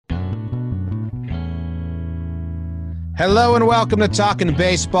Hello and welcome to Talking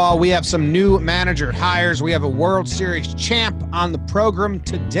Baseball. We have some new manager hires. We have a World Series champ on the program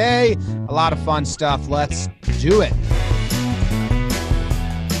today. A lot of fun stuff. Let's do it.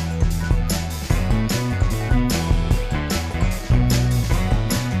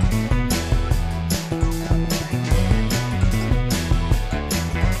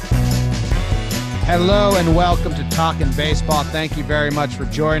 Hello and welcome to Talking Baseball. Thank you very much for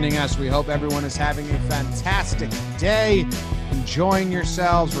joining us. We hope everyone is having a fantastic day, enjoying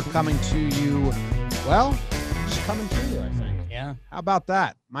yourselves. We're coming to you, well, just coming to you, I think. Yeah. How about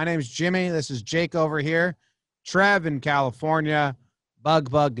that? My name is Jimmy. This is Jake over here. Trev in California. Bug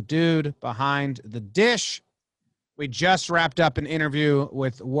Dude behind the dish. We just wrapped up an interview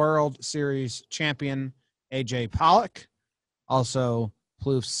with World Series champion AJ Pollock, also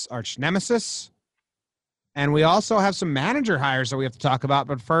Plouf's arch nemesis. And we also have some manager hires that we have to talk about.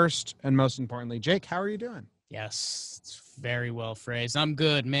 But first, and most importantly, Jake, how are you doing? Yes, it's very well phrased. I'm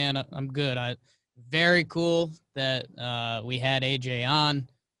good, man. I'm good. Very cool that we had AJ on.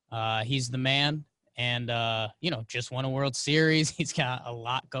 He's the man. And, just won a World Series. He's got a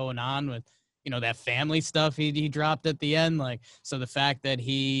lot going on with, that family stuff he dropped at the end. So the fact that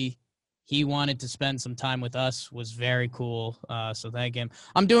he wanted to spend some time with us was very cool. So thank him.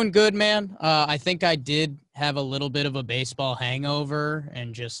 I'm doing good, man. I think I did have a little bit of a baseball hangover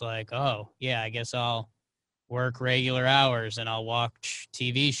and just I guess I'll work regular hours and I'll watch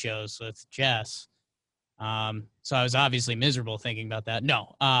TV shows with Jess. So I was obviously miserable thinking about that.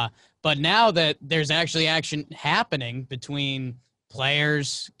 No. But now that there's actually action happening between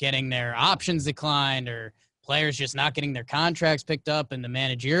players getting their options declined or players just not getting their contracts picked up and the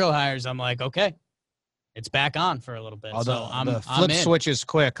managerial hires, I'm like, okay, it's back on for a little bit. Although so the flip switch is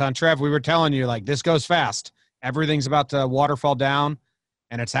quick, huh, Trev? We were telling you, this goes fast. Everything's about to waterfall down,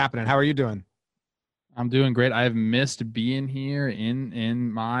 and it's happening. How are you doing? I'm doing great. I've missed being here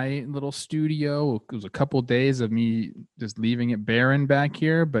in my little studio. It was a couple of days of me just leaving it barren back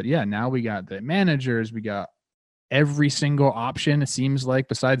here. But, yeah, now we got the managers. We got every single option, it seems like,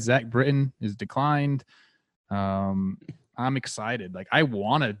 besides Zach Britton is declined. I'm excited. I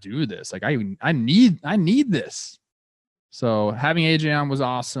want to do this. I need this. So having AJ on was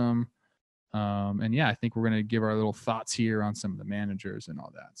awesome. And yeah, I think we're going to give our little thoughts here on some of the managers and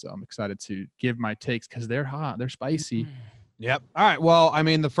all that. So I'm excited to give my takes because they're hot. They're spicy. Yep. All right. Well,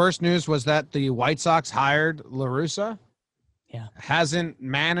 the first news was that the White Sox hired La Russa. Yeah. Hasn't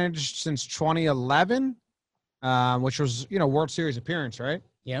managed since 2011, which was, World Series appearance, right?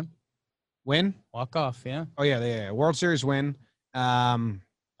 Yeah. Win? Walk off, yeah. Oh, yeah. World Series win. I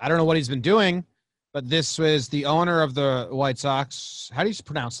don't know what he's been doing, but this was the owner of the White Sox. How do you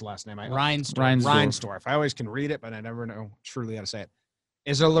pronounce the last name? Reinsdorf. I always can read it, but I never know truly how to say it.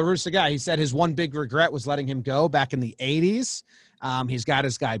 Is a La Russa guy. He said his one big regret was letting him go back in the 80s. He's got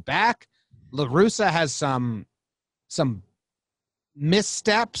his guy back. La Russa has some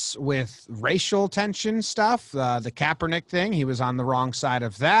missteps with racial tension stuff. The Kaepernick thing, he was on the wrong side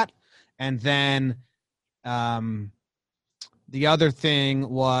of that. And then the other thing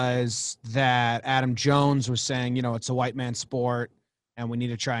was that Adam Jones was saying, it's a white man sport and we need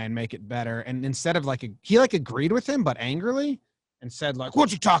to try and make it better. And instead of he agreed with him, but angrily and said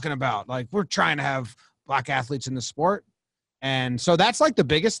what you talking about? We're trying to have black athletes in the sport. And so that's the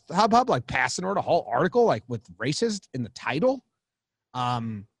biggest hubbub, passing over the whole article, with racist in the title.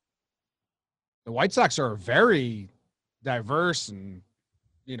 The White Sox are very diverse and,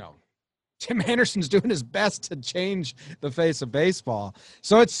 Tim Anderson's doing his best to change the face of baseball.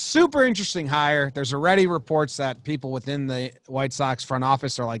 So it's super interesting hire. There's already reports that people within the White Sox front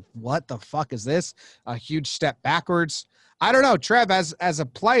office are like, what the fuck is this? A huge step backwards. I don't know, Trev, as a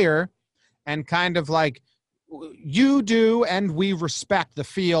player and kind of you do, and we respect the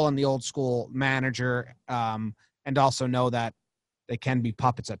feel and the old school manager and also know that they can be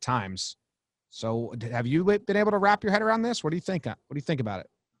puppets at times. So have you been able to wrap your head around this? What do you think? What do you think about it?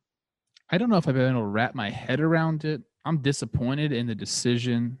 I don't know if I've been able to wrap my head around it. I'm disappointed in the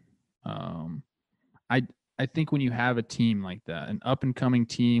decision. I think when you have a team like that, an up-and-coming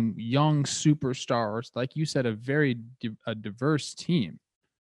team, young superstars, like you said, a very diverse team,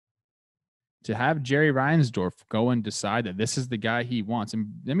 to have Jerry Reinsdorf go and decide that this is the guy he wants.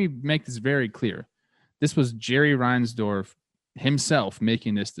 And let me make this very clear. This was Jerry Reinsdorf himself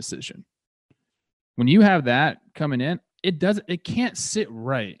making this decision. When you have that coming in, it can't sit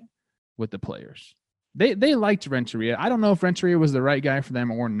right with the players. They liked Renteria. I don't know if Renteria was the right guy for them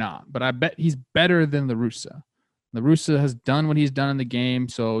or not, but I bet he's better than La Russa. La Russa has done what he's done in the game,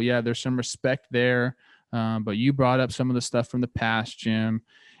 so yeah, there's some respect there. But you brought up some of the stuff from the past, Jim,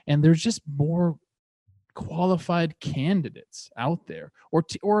 and there's just more qualified candidates out there,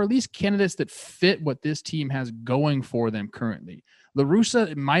 or at least candidates that fit what this team has going for them currently. La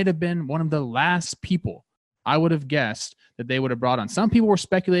Russa might have been one of the last people I would have guessed that they would have brought on. Some people were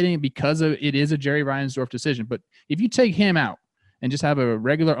speculating because it is a Jerry Reinsdorf decision, but if you take him out and just have a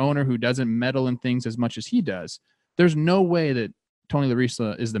regular owner who doesn't meddle in things as much as he does, there's no way that Tony La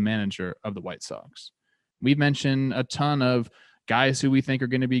Russa is the manager of the White Sox. We've mentioned a ton of guys who we think are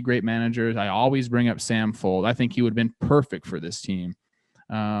going to be great managers. I always bring up Sam Fold. I think he would have been perfect for this team.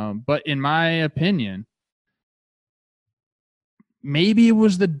 But in my opinion, maybe it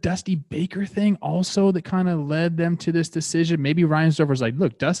was the Dusty Baker thing also that kind of led them to this decision. Maybe Reinsdorf was like,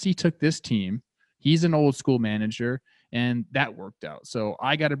 look, Dusty took this team. He's an old school manager, and that worked out. So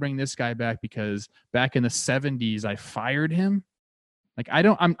I got to bring this guy back because back in the 70s, I fired him. Like, I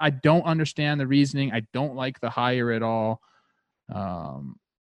don't understand the reasoning. I don't like the hire at all.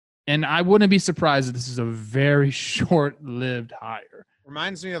 And I wouldn't be surprised if this is a very short-lived hire.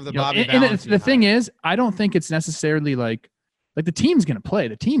 Reminds me of the Bobby Valentine. And the thing is, I don't think it's necessarily like the team's going to play.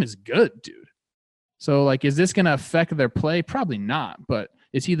 The team is good, dude. So, like, is this going to affect their play? Probably not. But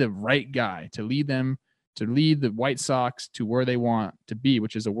is he the right guy to lead them, to lead the White Sox to where they want to be,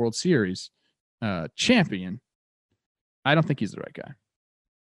 which is a World Series champion? I don't think he's the right guy.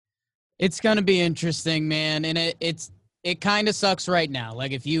 It's going to be interesting, man. And it kind of sucks right now.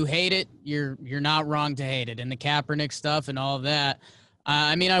 Like, if you hate it, you're not wrong to hate it. And the Kaepernick stuff and all of that.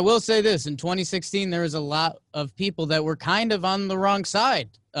 I mean, I will say this. In 2016, there was a lot of people that were kind of on the wrong side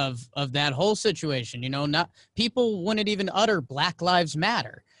of that whole situation. You know, not people wouldn't even utter Black Lives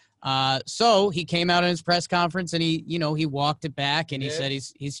Matter. So he came out in his press conference and he walked it back and he said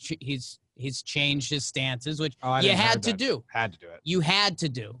he's changed his stances, which you had to do. Had to do it. You had to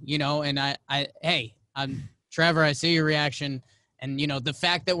do, and I'm Trevor, I see your reaction. And, the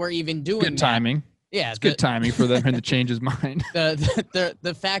fact that we're even doing good timing. Yeah. It's good timing for them to change his mind.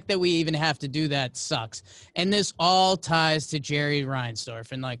 The fact that we even have to do that sucks. And this all ties to Jerry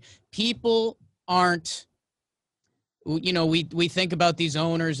Reinsdorf. And, like, people aren't, we think about these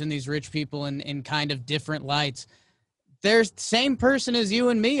owners and these rich people in kind of different lights. They're the same person as you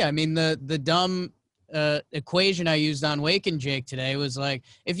and me. I mean, the dumb equation I used on Wake and Jake today was like,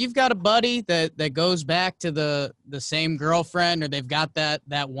 if you've got a buddy that goes back to the same girlfriend, or they've got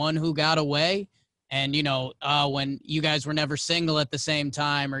that one who got away, and when you guys were never single at the same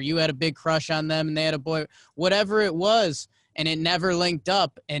time, or you had a big crush on them and they had a boy, whatever it was, and it never linked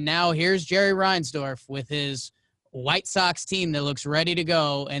up, and now here's Jerry Reinsdorf with his White Sox team that looks ready to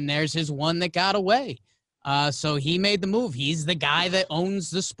go, and there's his one that got away. So he made the move. He's the guy that owns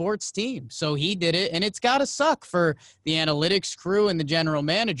the sports team. So he did it, and it's got to suck for the analytics crew and the general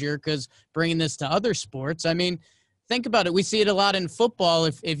manager, because bringing this to other sports, I mean, think about it. We see it a lot in football.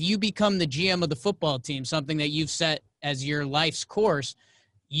 If you become the GM of the football team, something that you've set as your life's course,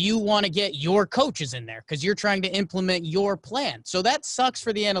 you want to get your coaches in there because you're trying to implement your plan. So that sucks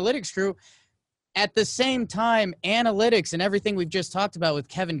for the analytics crew. At the same time, analytics and everything we've just talked about with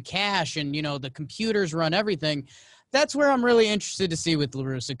Kevin Cash and, the computers run everything, that's where I'm really interested to see with La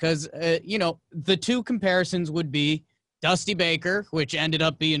Russa, because, the two comparisons would be Dusty Baker, which ended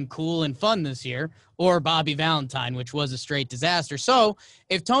up being cool and fun this year, or Bobby Valentine, which was a straight disaster. So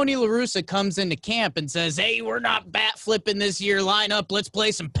if Tony La Russa comes into camp and says, hey, we're not bat flipping this year, line up, let's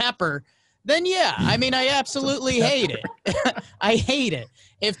play some pepper, then yeah, I mean, I absolutely hate it. I hate it.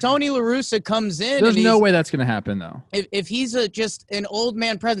 If Tony La Russa comes in, there's no way that's going to happen, though. If he's just an old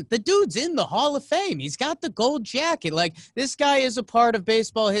man president, the dude's in the Hall of Fame. He's got the gold jacket. Like, this guy is a part of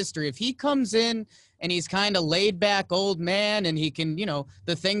baseball history. If he comes in and he's kind of laid back old man, and he can,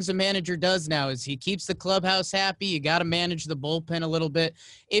 the things a manager does now is he keeps the clubhouse happy. You got to manage the bullpen a little bit.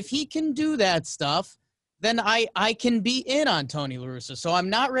 If he can do that stuff, then I can be in on Tony La Russa. So I'm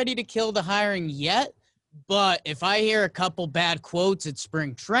not ready to kill the hiring yet. But if I hear a couple bad quotes at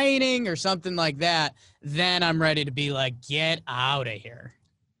spring training or something like that, then I'm ready to be like, get out of here.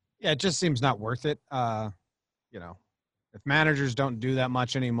 Yeah, it just seems not worth it. If managers don't do that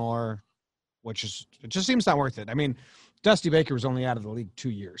much anymore, it just seems not worth it. I mean, Dusty Baker was only out of the league 2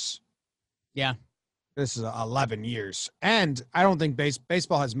 years. Yeah. This is 11 years. And I don't think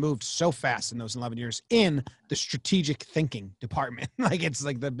baseball has moved so fast in those 11 years in the strategic thinking department. Like, it's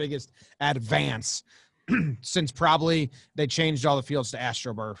like the biggest advance since probably they changed all the fields to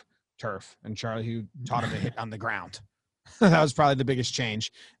AstroTurf turf, and Charlie, who taught him to hit on the ground. That was probably the biggest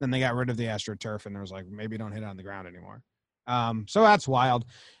change. Then they got rid of the AstroTurf, and there was like, maybe don't hit on the ground anymore. So that's wild.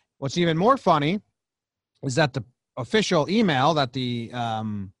 What's even more funny is that the official email that the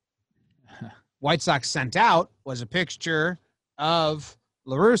White Sox sent out was a picture of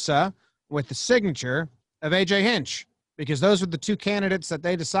La Russa with the signature of AJ Hinch, because those were the two candidates that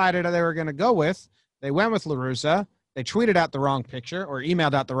they decided they were going to go with. They went with La Russa. They tweeted out the wrong picture or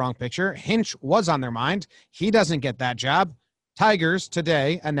emailed out the wrong picture. Hinch was on their mind. He doesn't get that job. Tigers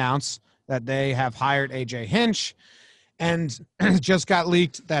today announced that they have hired AJ Hinch, and just got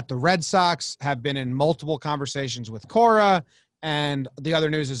leaked that the Red Sox have been in multiple conversations with Cora. And the other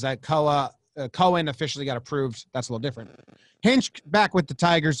news is that Cohen officially got approved. That's a little different. Hinch back with the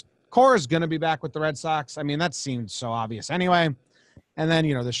Tigers. Cora's going to be back with the Red Sox. I mean, that seemed so obvious anyway. And then,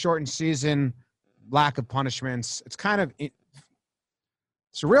 the shortened season, lack of punishments. It's kind of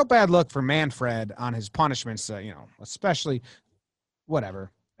it's a real bad look for Manfred on his punishments, especially whatever.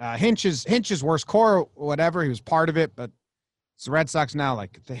 Hinch is worse. Cora, whatever, he was part of it, but it's the Red Sox now.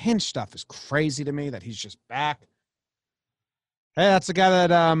 Like, the Hinch stuff is crazy to me that he's just back. Hey, that's a guy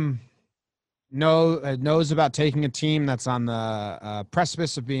that knows about taking a team that's on the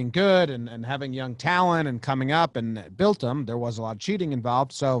precipice of being good and having young talent and coming up and built them. There was a lot of cheating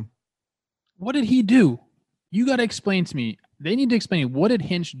involved. So what did he do? You got to explain to me. They need to explain, what did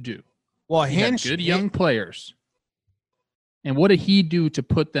Hinch do? Well, He had good young players. And what did he do to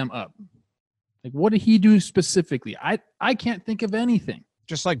put them up? Like, what did he do specifically? I can't think of anything.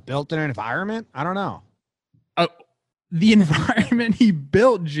 Just like built in an environment? I don't know. The environment he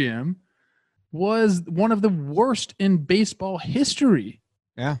built, Jim, was one of the worst in baseball history.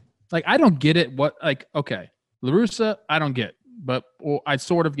 Yeah. Like, I don't get it. Okay, La Russa, I don't get. But I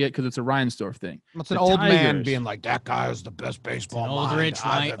sort of get because it's a Reinsdorf thing. It's an old man being like, that guy is the best baseball An old mind rich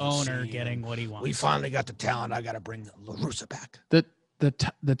I've ever owner seen. getting what he wants. We finally got the talent. I got to bring La Russa back.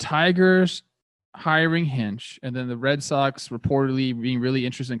 The Tigers hiring Hinch and then the Red Sox reportedly being really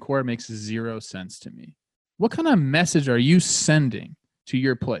interested in Cora makes zero sense to me. What kind of message are you sending to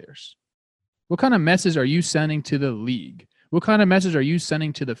your players? What kind of message are you sending to the league? What kind of message are you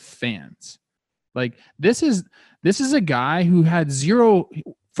sending to the fans? Like, this is a guy who had zero,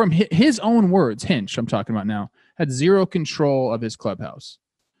 from his own words, Hinch, I'm talking about now, had zero control of his clubhouse,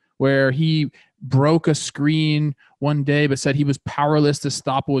 where he broke a screen one day but said he was powerless to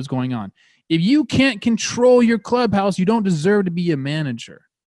stop what was going on. If you can't control your clubhouse, you don't deserve to be a manager.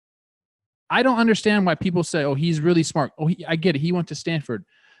 I don't understand why people say, oh, he's really smart. Oh, I get it. He went to Stanford.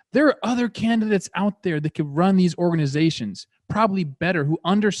 There are other candidates out there that could run these organizations probably better, who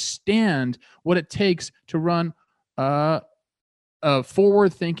understand what it takes to run a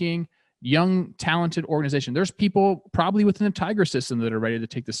forward-thinking, young, talented organization. There's people probably within the Tiger system that are ready to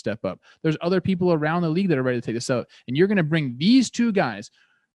take the step up. There's other people around the league that are ready to take this up. And you're going to bring these two guys,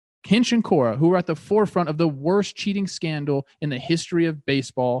 Hinch and Cora, who are at the forefront of the worst cheating scandal in the history of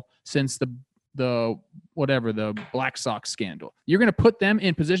baseball since the Black Sox scandal. You're going to put them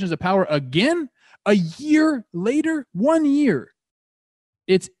in positions of power again a year later, 1 year.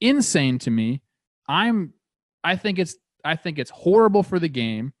 It's insane to me. I think it's horrible for the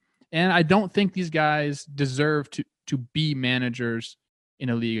game, and I don't think these guys deserve to be managers in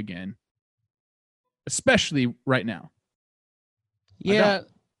a league again, especially right now. Yeah,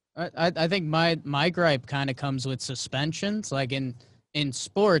 I think my gripe kind of comes with suspensions. Like in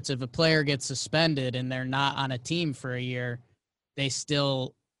sports, if a player gets suspended and they're not on a team for a year, they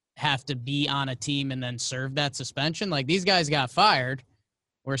still have to be on a team and then serve that suspension. Like, these guys got fired,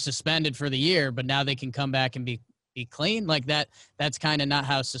 were suspended for the year, but now they can come back and be clean. Like, that's kind of not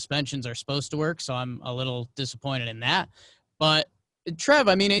how suspensions are supposed to work. So I'm a little disappointed in that. But Trev,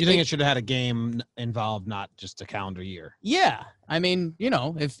 I mean, you think it should have had a game involved, not just a calendar year? Yeah. I mean,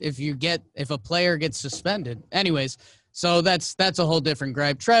 if a player gets suspended, anyways. So that's a whole different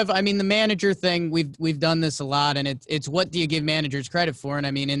gripe. Trev, I mean, the manager thing, we've done this a lot, and it's what do you give managers credit for? And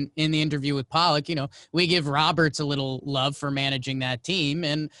I mean, in the interview with Pollock, we give Roberts a little love for managing that team.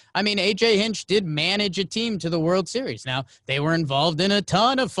 And I mean, AJ Hinch did manage a team to the World Series. Now, they were involved in a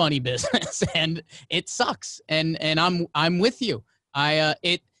ton of funny business, and it sucks. And I'm with you.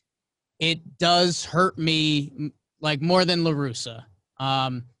 It does hurt me, like, more than La Russa.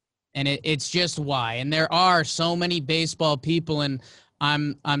 And it's just why. And there are so many baseball people, and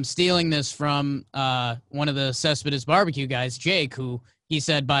I'm stealing this from one of the Cespedes barbecue guys, Jake, who he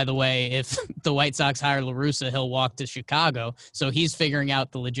said, by the way, if the White Sox hire La Russa, he'll walk to Chicago. So he's figuring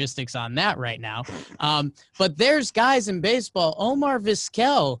out the logistics on that right now. But there's guys in baseball. Omar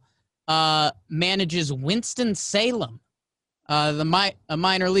Vizquel manages Winston-Salem. A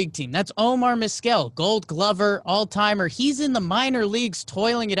minor league team. That's Omar Vizquel, Gold Glover, all-timer. He's in the minor leagues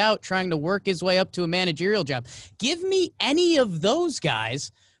toiling it out, trying to work his way up to a managerial job. Give me any of those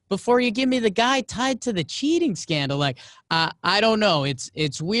guys before you give me the guy tied to the cheating scandal. Like, I don't know.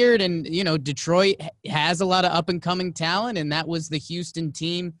 It's weird. And, Detroit has a lot of up-and-coming talent, and that was the Houston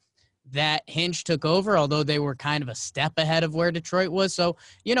team that Hinch took over, although they were kind of a step ahead of where Detroit was. So,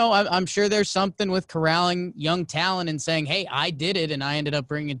 you know, I'm sure there's something with corralling young talent and saying, hey, I did it, and I ended up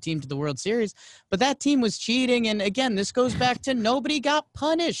bringing a team to the World Series. But that team was cheating, and again, this goes back to nobody got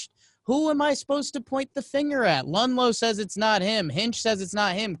punished. Who am I supposed to point the finger at? Ludlow says it's not him. Hinch says it's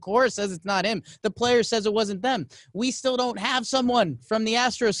not him. Cora says it's not him. The player says it wasn't them. We still don't have someone from the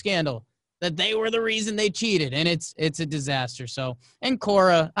Astro scandal that they were the reason they cheated, and it's a disaster. So, and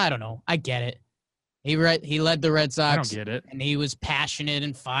Cora, I don't know. I get it. He led the Red Sox. I don't get it. And he was passionate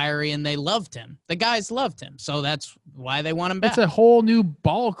and fiery, and they loved him. The guys loved him. So that's why they want him back. It's a whole new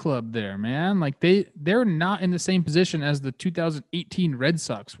ball club there, man. Like they're not in the same position as the 2018 Red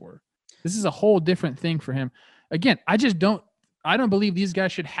Sox were. This is a whole different thing for him. Again, I don't believe these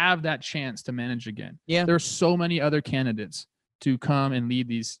guys should have that chance to manage again. Yeah. There are so many other candidates to come and lead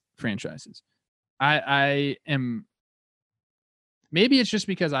these franchises. I am, maybe it's just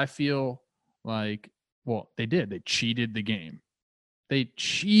because I feel like, well, they cheated the game.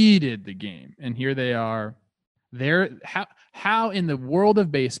 And here they are. How in the world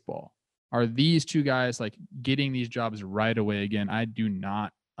of baseball are these two guys like getting these jobs right away again? I do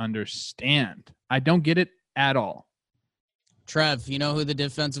not understand. I don't get it at all. Trev, you know who the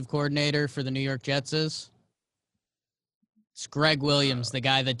defensive coordinator for the New York Jets is? It's Greg Williams, the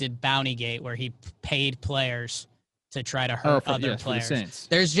guy that did Bountygate, where he paid players to try to hurt other players. The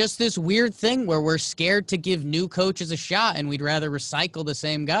There's just this weird thing where we're scared to give new coaches a shot, and we'd rather recycle the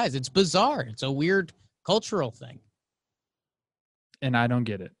same guys. It's bizarre. It's a weird cultural thing. And I don't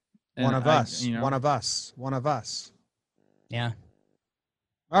get it. And One of us. Yeah.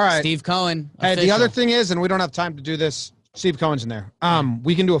 All right. Steve Cohen. Hey, official. the other thing is, and we don't have time to do this, Steve Cohen's in there.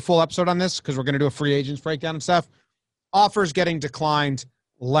 We can do a full episode on this because we're going to do a free agents breakdown and stuff. Offers getting declined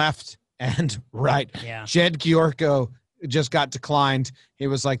left and right. Yeah. Jed Giorgio just got declined. He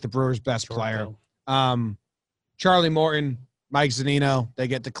was like the Brewers' best player. Charlie Morton, Mike Zunino, they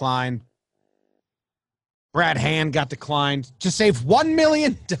get declined. Brad Hand got declined to save $1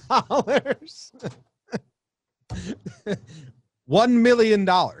 million. $1 million.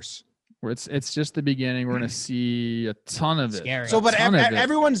 Where it's just the beginning. We're going to see a ton of it. Scary. So, but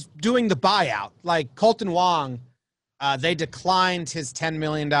everyone's doing the buyout. Like Colton Wong, they declined his $10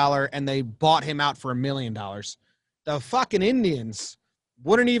 million and they bought him out for $1 million. The fucking Indians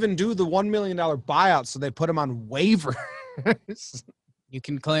wouldn't even do the $1 million buyout, so they put him on waivers. You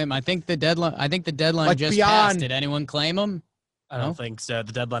can claim. I think the deadline Like just beyond- passed. Did anyone claim him? I don't think so.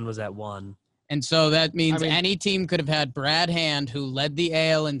 The deadline was at 1. And so that means I mean- any team could have had Brad Hand, who led the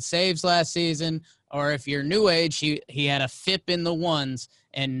AL in saves last season, or if you're new age, he had a FIP in the ones,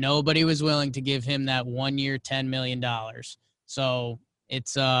 and nobody was willing to give him that 1 year, $10 million. So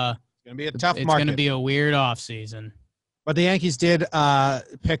it's It's going to be a tough it's market. going to be a weird offseason. But the Yankees did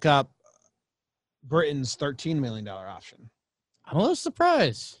pick up Britain's $13 million option. I'm a little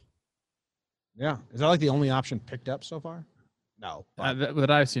surprised. Yeah. Is that like the only option picked up so far? No. That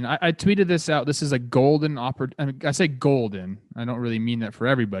I've seen. I tweeted this out. This is a golden opportunity. I say golden. I don't really mean that for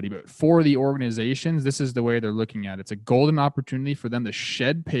everybody, but for the organizations, this is the way they're looking at it. It's a golden opportunity for them to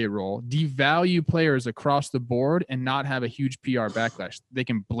shed payroll, devalue players across the board, and not have a huge PR backlash. They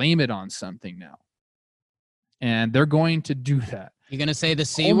can blame it on something now. And they're going to do that. You going to say the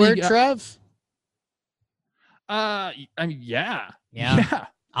C word, Trev? I mean, yeah. Yeah.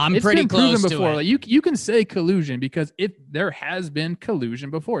 I'm It's pretty been close proven to before. it. Like you can say collusion because there has been collusion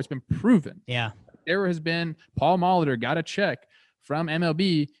before. It's been proven. Yeah. There has been Paul Molitor got a check from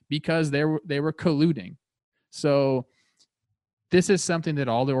MLB because they were colluding. So this is something that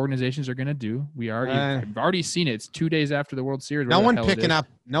all the organizations are going to do. I've already seen it. It's 2 days after the World Series. No one picking up,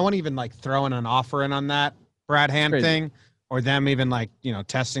 no one even like throwing an offer in on that Brad Hand Crazy. thing, or them even like,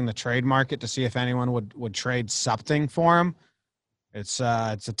 testing the trade market to see if anyone would trade something for him. It's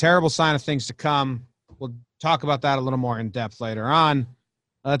a terrible sign of things to come. We'll talk about that a little more in depth later on.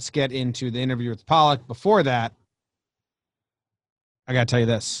 Let's get into the interview with Pollock. Before that, I got to tell you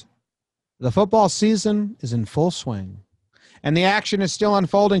this. The football season is in full swing, and the action is still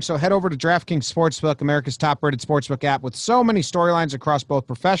unfolding, so head over to DraftKings Sportsbook, America's top-rated sportsbook app. With so many storylines across both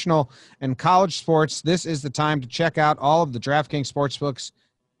professional and college sports, this is the time to check out all of the DraftKings Sportsbooks,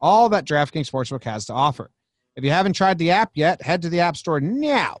 all that DraftKings Sportsbook has to offer. If you haven't tried the app yet, head to the App Store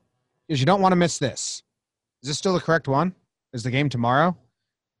now because you don't want to miss this. Is this still the correct one? Is the game tomorrow?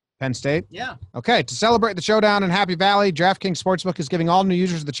 Penn State? Yeah. Okay, to celebrate the showdown in Happy Valley, DraftKings Sportsbook is giving all new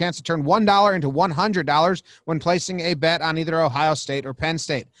users the chance to turn $1 into $100 when placing a bet on either Ohio State or Penn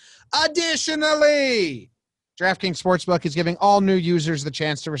State. Additionally, DraftKings Sportsbook is giving all new users the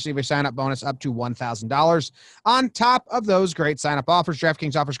chance to receive a sign-up bonus up to $1,000. On top of those great sign-up offers,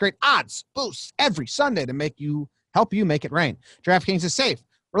 DraftKings offers great odds boosts every Sunday to help you make it rain. DraftKings is safe,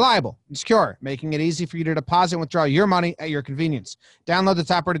 reliable, and secure, making it easy for you to deposit and withdraw your money at your convenience. Download the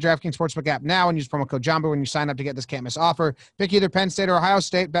top-rated DraftKings Sportsbook app now and use promo code JOMBO when you sign up to get this can't-miss offer. Pick either Penn State or Ohio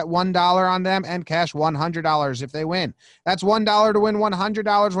State, bet $1 on them, and cash $100 if they win. That's $1 to win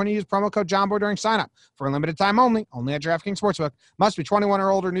 $100 when you use promo code JOMBO during sign-up. For a limited time only at DraftKings Sportsbook. Must be 21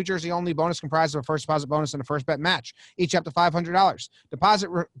 or older, New Jersey only. Bonus comprised of a first deposit bonus and a first bet match, each up to $500. Deposit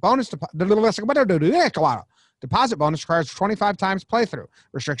bonus requires 25 times playthrough.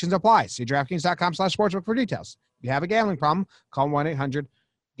 Restrictions apply. See DraftKings.com/sportsbook for details. If you have a gambling problem, call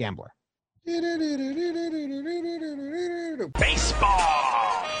 1-800-GAMBLER.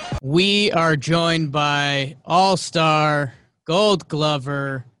 Baseball. We are joined by All-Star, Gold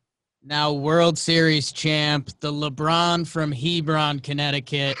Glover, now World Series champ, the LeBron from Hebron,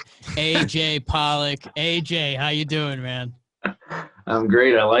 Connecticut, AJ Pollock. AJ, how you doing, man? I'm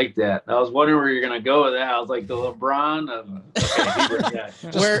great. I like that. I was wondering where you're gonna go with that. I was like the LeBron.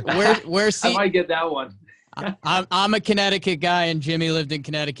 Where I might get that one. I'm a Connecticut guy, and Jimmy lived in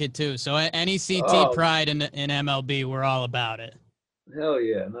Connecticut too. So any CT pride in MLB, we're all about it. Hell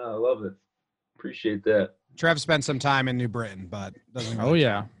yeah! No, I love it. Appreciate that. Trev spent some time in New Britain, but doesn't. Oh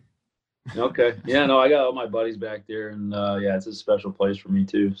yeah. Okay. Yeah. No, I got all my buddies back there, and yeah, it's a special place for me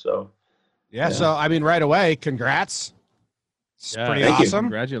too. So. Yeah. So I mean, right away, congrats. It's pretty thank you. awesome.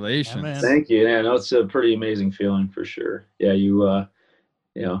 Congratulations. Yeah, man. Thank you. Yeah, no, it's a pretty amazing feeling for sure. Yeah, you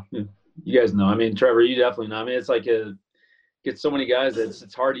know, you guys know. I mean, Trevor, you definitely know. I mean, it's like get so many guys that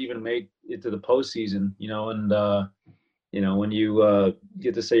it's hard to even make it to the postseason, you know, and you know, when you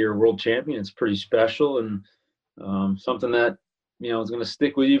get to say you're a world champion, it's pretty special and something that, you know, is going to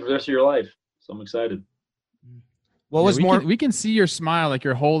stick with you for the rest of your life. So I'm excited. What was more? We can see your smile, like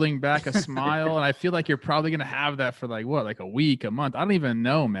you're holding back a smile, and I feel like you're probably gonna have that for like a week, a month. I don't even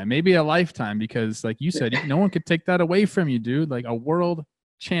know, man. Maybe a lifetime, because like you said, no one could take that away from you, dude. Like a world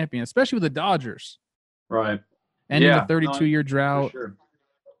champion, especially with the Dodgers. Right. Ending a 32-year drought. Sure.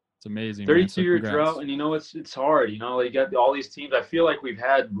 It's amazing. 32-year drought, and you know it's hard. You know, you got all these teams. I feel like we've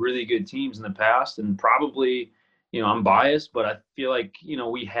had really good teams in the past, and probably, you know, I'm biased, but I feel like, you know,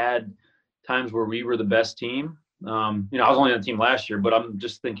 we had times where we were the best team. You know, I was only on the team last year, but I'm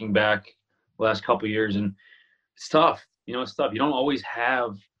just thinking back the last couple of years, and it's tough. You know, it's tough. You don't always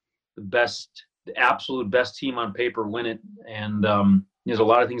have the absolute best team on paper win it, and there's a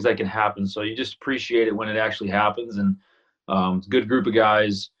lot of things that can happen. So you just appreciate it when it actually happens, and it's a good group of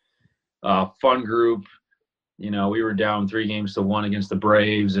guys, fun group. You know, we were down 3-1 against the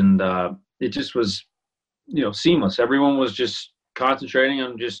Braves, and it just was, you know, seamless. Everyone was just concentrating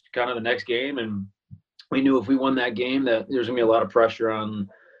on just kind of the next game, and we knew if we won that game that there's going to be a lot of pressure on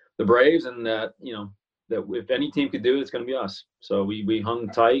the Braves, and that, you know, that if any team could do it, it's going to be us. So we hung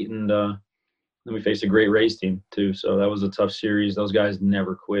tight, and then we faced a great Rays team too. So that was a tough series. Those guys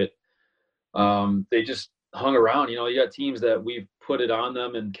never quit. They just hung around. You know, you got teams that we've put it on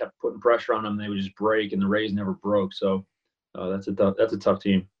them and kept putting pressure on them. They would just break, and the Rays never broke. So that's a tough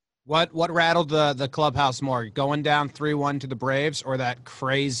team. What rattled the clubhouse more, going down 3-1 to the Braves, or that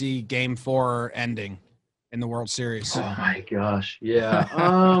crazy Game 4 ending in the World Series? Oh my gosh. Yeah.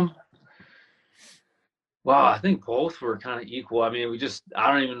 Wow. I think both were kind of equal. I mean,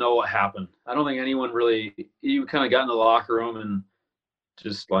 I don't even know what happened. I don't think anyone really, you kind of got in the locker room and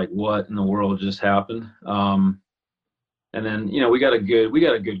just like, what in the world just happened? And then, you know, we got a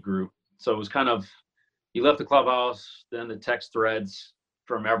good group. So it was kind of, you left the clubhouse, then the text threads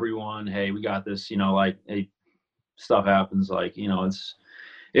from everyone. Hey, we got this, you know, like, hey, stuff happens. Like, you know, it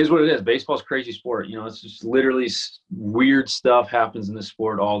is what it is. Baseball's a crazy sport. You know, it's just literally weird stuff happens in this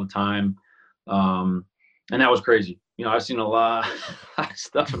sport all the time. And that was crazy. You know, I've seen a lot of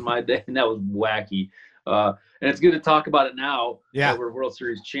stuff in my day, and that was wacky. And it's good to talk about it now that we're World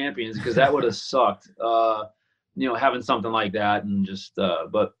Series champions, because that would have sucked, you know, having something like that. And just,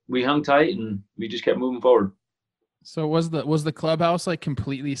 but we hung tight, and we just kept moving forward. So was the clubhouse like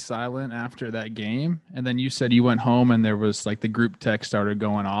completely silent after that game? And then you said you went home and there was like the group text started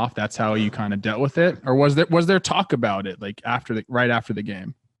going off. That's how you kind of dealt with it? Or was there talk about it like right after the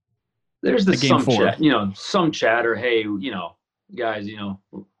game? There's Game 4. chat, you know, some chatter. Hey, you know, guys, you know,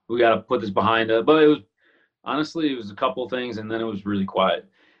 we got to put this behind us. But it was a couple of things, and then it was really quiet.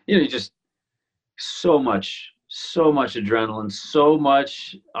 You know, just so much adrenaline, so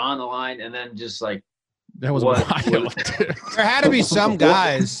much on the line, and then just like, that was wild. There had to be some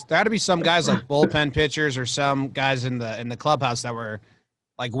guys. There had to be some guys like bullpen pitchers or some guys in the clubhouse that were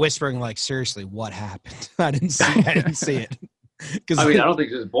like whispering, like, seriously, what happened? I didn't see it. Because I mean, I don't think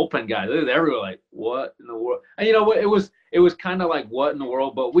just bullpen guys. They were like, what in the world? And you know what? It was kind of like, what in the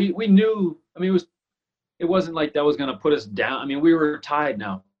world? But we knew. I mean, it wasn't like that was going to put us down. I mean, we were tied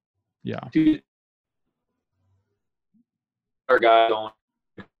now. Yeah. Our guy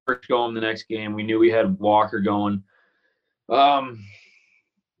going the next game. We knew we had Walker going.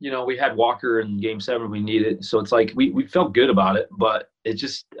 We had Walker in Game 7. We needed, so it's like we felt good about it. But it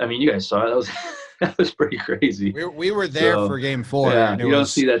just, I mean, you guys saw it. That was pretty crazy. We were there for Game 4. Yeah, and you don't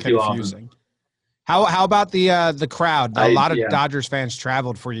see that too often. How about the crowd? A lot of yeah. Dodgers fans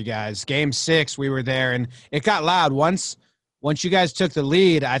traveled for you guys. Game 6, we were there, and it got loud. Once you guys took the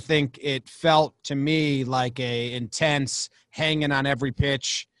lead, I think it felt to me like a intense, hanging on every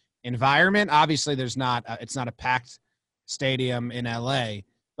pitch environment. Obviously, it's not a packed stadium in LA,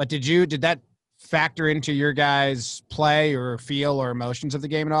 but did that factor into your guys' play or feel or emotions of the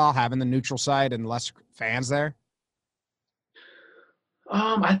game at all, having the neutral site and less fans there?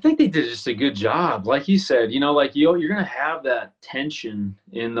 I think they did just a good job. Like you said, like you're going to have that tension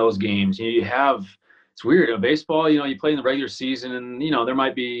in those games. It's weird. Baseball, you play in the regular season and, there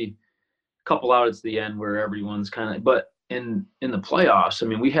might be a couple outs at the end where everyone's kind of, but in the playoffs, I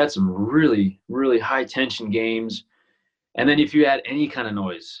mean, we had some really, really high tension games. And then if you add any kind of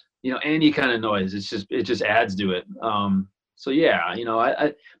noise, it just adds to it. So yeah,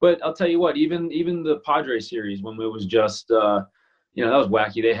 but I'll tell you what, even the Padres series, when it was just, that was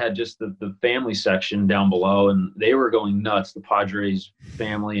wacky. They had just the family section down below, and they were going nuts. The Padres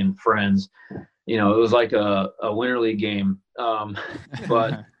family and friends, it was like a winter league game.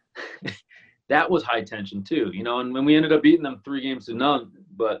 But that was high tension too, and when we ended up beating them 3-0,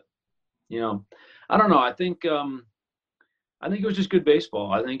 but, I don't know. I think it was just good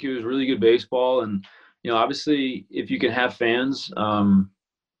baseball. I think it was really good baseball. And, obviously if you can have fans,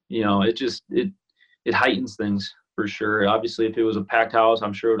 it heightens things for sure. Obviously if it was a packed house,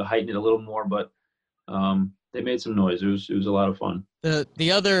 I'm sure it would heighten it a little more, but they made some noise. It was a lot of fun.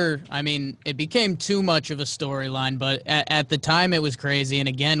 The other, I mean, it became too much of a storyline, but at the time it was crazy. And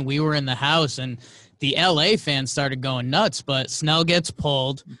again, we were in the house and the LA fans started going nuts, but Snell gets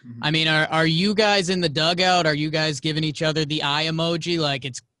pulled. I mean, are you guys in the dugout? Are you guys giving each other the eye emoji? Like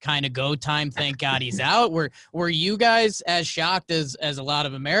it's kind of go time. Thank God he's out. Were you guys as shocked as a lot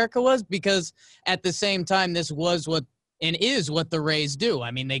of America was? Because at the same time, this was what the Rays do. I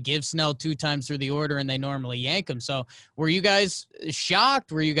mean, they give Snell 2 times through the order and they normally yank him. So were you guys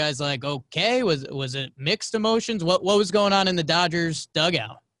shocked? Were you guys like, okay, was it mixed emotions? What was going on in the Dodgers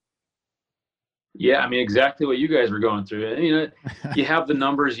dugout? Yeah, I mean, exactly what you guys were going through. You have the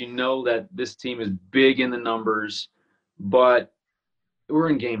numbers, that this team is big in the numbers, but we're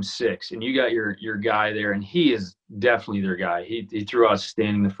in Game 6, and you got your guy there, and he is definitely their guy. He threw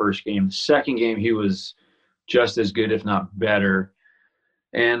outstanding the first game. The second game, he was just as good, if not better.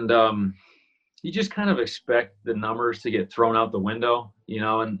 And you just kind of expect the numbers to get thrown out the window,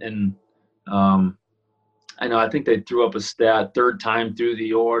 I know. I think they threw up a stat 3rd time through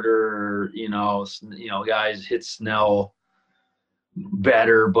the order. Guys hit Snell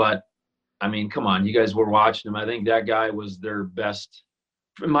better, but I mean, come on, you guys were watching him. I think that guy was their best,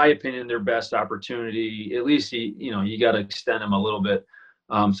 in my opinion, their best opportunity. At least you got to extend him a little bit.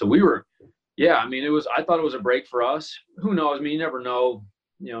 So we were, yeah. I mean, I thought it was a break for us. Who knows? I mean, you never know.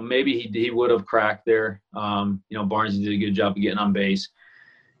 Maybe he would have cracked there. Barnes did a good job of getting on base.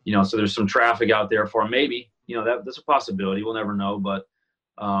 So there's some traffic out there for him. Maybe, that's a possibility. We'll never know. But,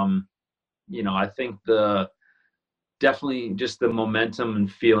 I think definitely just the momentum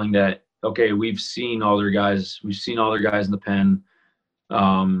and feeling that, okay, we've seen all their guys in the pen.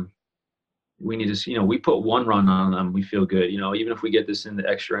 We need to, we put 1 run on them. We feel good. Even if we get this in the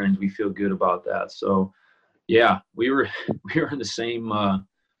extra innings, we feel good about that. So, yeah, we were in the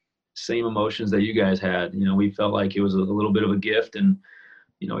same emotions that you guys had. We felt like it was a little bit of a gift, and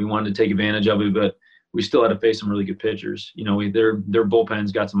we wanted to take advantage of it, but we still had to face some really good pitchers. Their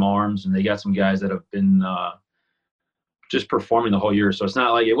bullpen's got some arms, and they got some guys that have been just performing the whole year. So it's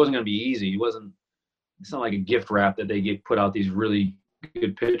not like it wasn't going to be easy. It's not like a gift wrap that they put out these really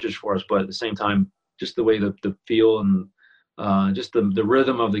good pitchers for us, but at the same time, just the way the feel and just the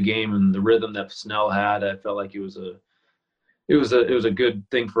rhythm of the game and the rhythm that Snell had, I felt like it was a good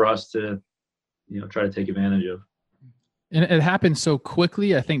thing for us to, try to take advantage of. And it happened so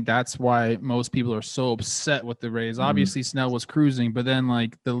quickly. I think that's why most people are so upset with the Rays. Obviously, Snell was cruising, but then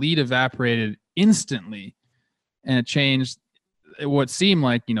like the lead evaporated instantly, and it changed what seemed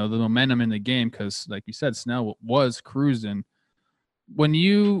like, the momentum in the game. Because like you said, Snell was cruising. When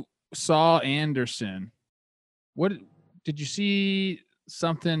you saw Anderson, what did you see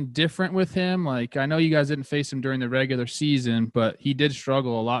something different with him? Like, I know you guys didn't face him during the regular season, but he did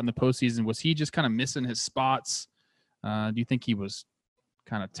struggle a lot in the postseason. Was he just kind of missing his spots? Do you think he was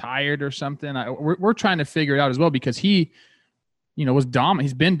kind of tired or something? We're trying to figure it out as well, because he, was dominant.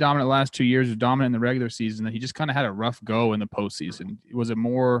 He's been dominant the last 2 years, was dominant in the regular season. That he just kind of had a rough go in the postseason. Was it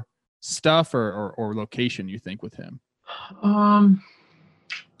more stuff or location, you think, with him?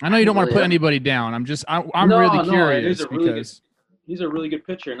 I know you don't want to put anybody down. I'm really curious because he's a really good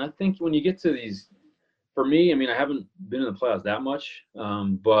pitcher, and I think when you get to these, for me, I mean, I haven't been in the playoffs that much,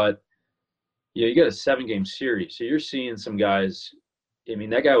 but you got a 7-game series, so you're seeing some guys. I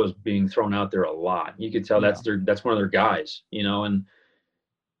mean, that guy was being thrown out there a lot. You could tell that's one of their guys, and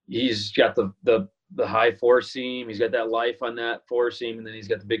he's got the high four seam. He's got that life on that four seam, and then he's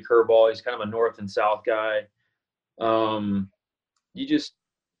got the big curveball. He's kind of a north and south guy. I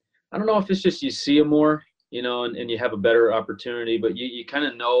don't know if it's just you see him more, and you have a better opportunity, but you kind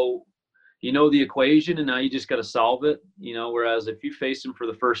of know the equation, and now you just got to solve it, whereas if you face him for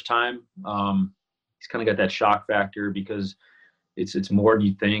the first time, he's kind of got that shock factor because it's more than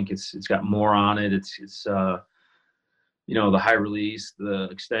you think. It's got more on it. It's the high release, the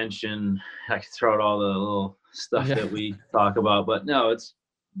extension. I could throw out all the little stuff that we talk about, but no,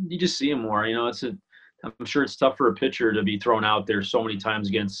 you just see him more. I'm sure it's tough for a pitcher to be thrown out there so many times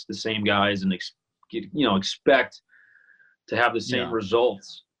against the same guys and expect to have the same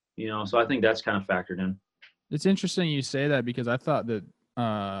results. So I think that's kind of factored in. It's interesting you say that, because I thought that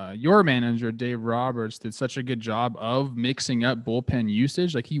your manager, Dave Roberts, did such a good job of mixing up bullpen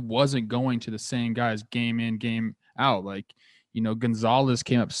usage. Like, he wasn't going to the same guys game in, game out. Like, Gonzalez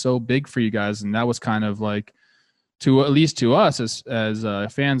came up so big for you guys, and that was kind of like, at least to us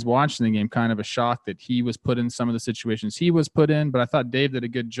as fans watching the game, kind of a shock that he was put in some of the situations he was put in. But I thought Dave did a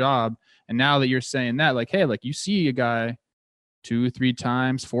good job. And now that you're saying that, like, hey, like, you see a guy 2, 3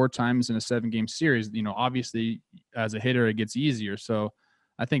 times, 4 times in a 7-game series, obviously as a hitter, it gets easier. So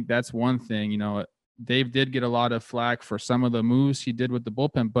I think that's one thing. Dave did get a lot of flack for some of the moves he did with the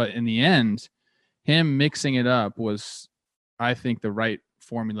bullpen, but in the end, him mixing it up was, I think, the right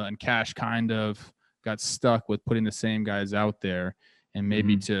formula. And Cash kind of got stuck with putting the same guys out there, and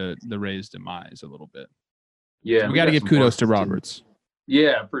maybe to the Rays' demise a little bit. Yeah, so we got to give kudos to Roberts. Too.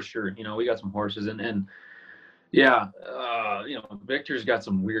 Yeah, for sure. We got some horses, and yeah, Victor's got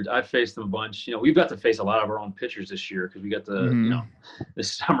some weird. I've faced them a bunch. We've got to face a lot of our own pitchers this year because we got the the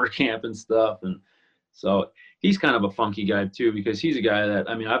summer camp and stuff, and so he's kind of a funky guy too, because he's a guy that,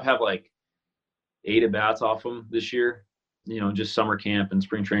 I mean, I've had like 8 at bats off him this year. Just summer camp and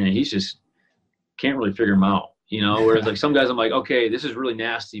spring training. He's just can't really figure him out. Whereas like some guys, I'm like, okay, this is really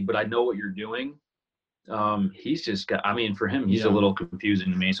nasty, but I know what you're doing. He's just got. I mean, for him, he's a little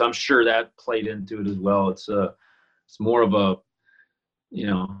confusing to me. So I'm sure that played into it as well. It's more of a,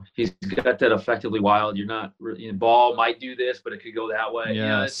 he's got that effectively wild. You're not really, ball might do this, but it could go that way.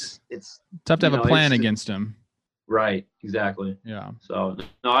 Yes. It's tough to have a plan against him. Right. Exactly. Yeah. So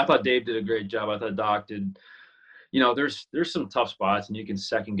no, I thought Dave did a great job. I thought Doc did. There's some tough spots, and you can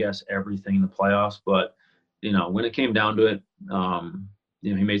second guess everything in the playoffs. But when it came down to it,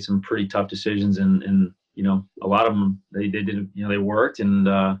 he made some pretty tough decisions, and a lot of them they did. They worked, and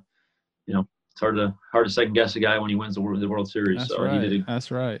it's hard to second guess a guy when he wins the World Series. That's so right. he did.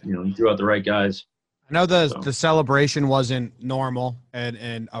 That's right. He threw out the right guys. I know the celebration wasn't normal,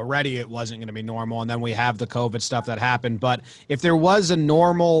 and already it wasn't going to be normal, and then we have the COVID stuff that happened. But if there was a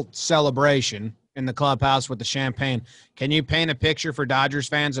normal celebration in the clubhouse with the champagne, can you paint a picture for Dodgers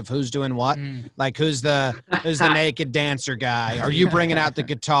fans of who's doing what? Like who's the naked dancer guy? Are you bringing out the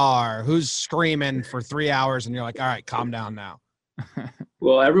guitar? Who's screaming for 3 hours and you're like, all right, calm down now?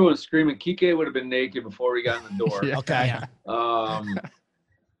 Well, everyone's screaming. Kike would have been naked before we got in the door. Okay.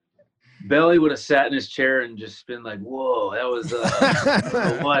 Belly would have sat in his chair and just been like, whoa, that was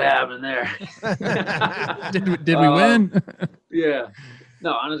what happened there? Did we win? Yeah.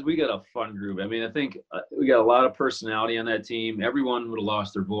 No, honestly, we got a fun group. I mean, I think we got a lot of personality on that team. Everyone would have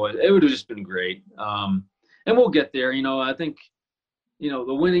lost their voice. It would have just been great. And we'll get there. I think, the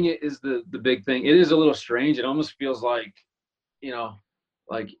winning it is the big thing. It is a little strange. It almost feels like,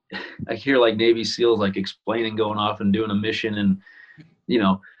 like I hear like Navy SEALs like explaining going off and doing a mission, and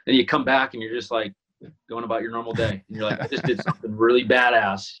and you come back and you're just like going about your normal day. And you're like, I just did something really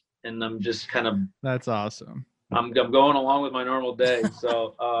badass, and I'm just kind of. That's awesome. I'm going along with my normal day.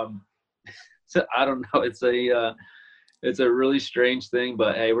 So, so I don't know. It's a really strange thing,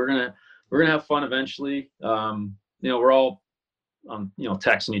 but hey, we're gonna have fun eventually. We're all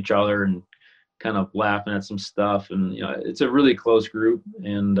texting each other and kind of laughing at some stuff, and it's a really close group,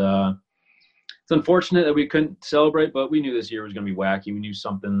 and it's it's unfortunate that we couldn't celebrate, but we knew this year was going to be wacky. We knew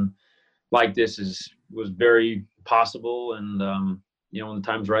something like this was very possible, and when the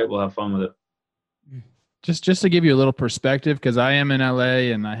time's right, we'll have fun with it. Just to give you a little perspective, because I am in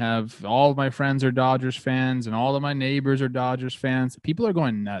LA and I have all of my friends are Dodgers fans and all of my neighbors are Dodgers fans. People are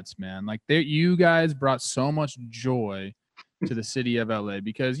going nuts, man. Like you guys brought so much joy to the city of LA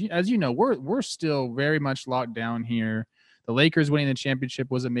because, as you know, we're still very much locked down here. The Lakers winning the championship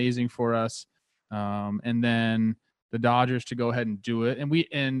was amazing for us, and then the Dodgers to go ahead and do it.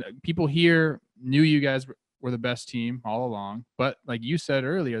 And people here knew you guys were the best team all along, but like you said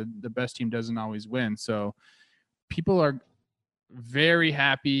earlier, the best team doesn't always win. So people are very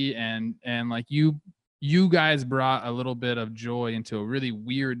happy, and like you guys brought a little bit of joy into a really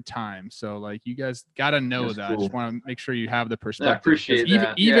weird time. So like you guys got to know That's that. cool. I just want to make sure you have the perspective. I appreciate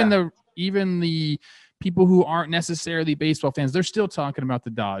that. Even the people who aren't necessarily baseball fans, they're still talking about the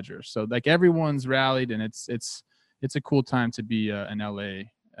Dodgers. So like everyone's rallied, and it's a cool time to be an LA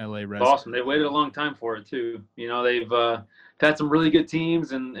resident. Awesome. They waited a long time for it too. They've had some really good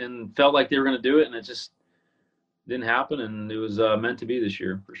teams and felt like they were going to do it, and it just didn't happen. And it was meant to be this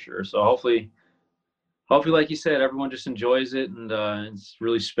year for sure. So hopefully, like you said, everyone just enjoys it, and it's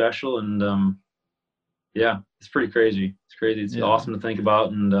really special. And yeah, it's pretty crazy. It's crazy. It's awesome to think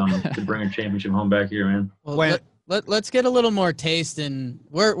about, and to bring a championship home back here, man. Well, let's get a little more taste. And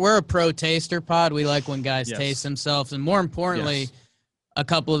we're a pro taster pod. We like when guys taste themselves, and more importantly, a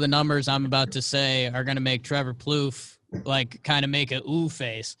couple of the numbers I'm about to say are going to make Trevor Plouffe like kind of make a ooh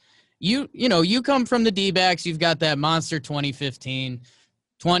face. You come from the D-backs. You've got that monster 2015,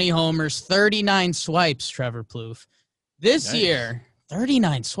 20 homers, 39 swipes, Trevor Plouffe. This year,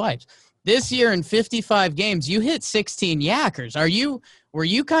 39 swipes. This year in 55 games, you hit 16 yackers. Were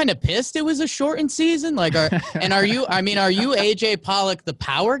you kind of pissed it was a shortened season? Like, are you AJ Pollock the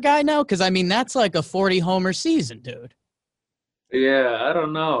power guy now? Because that's like a 40 homer season, dude. Yeah, I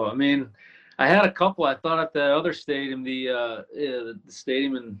don't know. I had a couple. I thought at the other stadium, the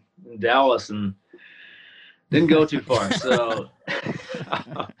stadium in Dallas, and didn't go too far. So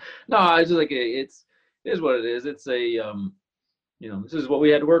no, I was just like, it is what it is. It's a this is what we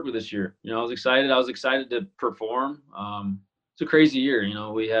had to work with this year. I was excited to perform. It's a crazy year.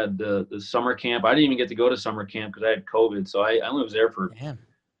 We had the summer camp. I didn't even get to go to summer camp because I had COVID, so I only was there for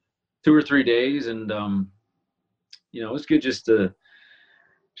 2 or 3 days, and it was good just to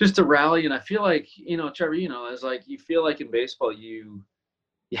rally. And I feel like, Trevor, it's like you feel like in baseball you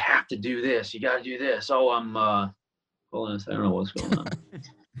have to do this, you got to do this. Oh, I'm hold on a second, I don't know what's going on.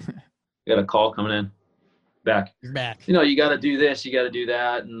 Got a call coming in. Back. You're back. You got to do this, you got to do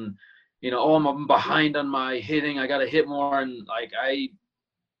that, and I'm behind on my hitting. I got to hit more, and like I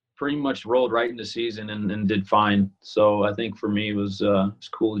pretty much rolled right into season and did fine. So I think for me it was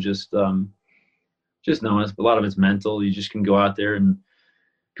cool just knowing a lot of it's mental. You just can go out there and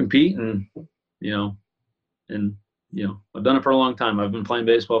compete, and I've done it for a long time. I've been playing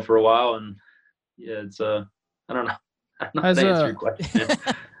baseball for a while, and it's I don't know how to answer your question.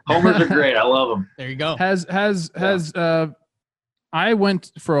 Homers are great. I love them. There you go. I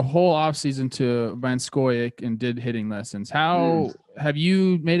went for a whole off season to Vanskoyik and did hitting lessons. How have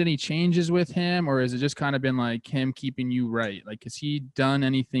you made any changes with him, or has it just kind of been like him keeping you right? Like, has he done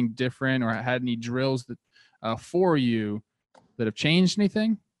anything different, or had any drills that for you that have changed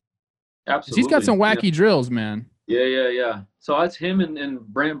anything? Absolutely. He's got some wacky drills, man. Yeah. So that's him and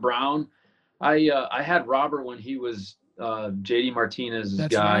Brant Brown. I had Robert when he was JD Martinez's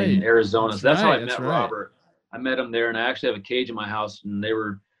guy in Arizona. So that's how I met Robert. I met him there, and I actually have a cage in my house, and they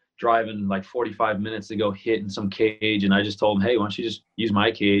were driving like 45 minutes to go hit in some cage, and I just told him, hey, why don't you just use my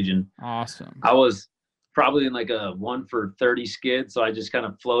cage? And awesome. I was probably in like a 1 for 30 skid, so I just kind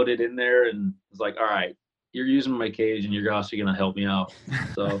of floated in there and was like, all right, you're using my cage, and you're also going to help me out.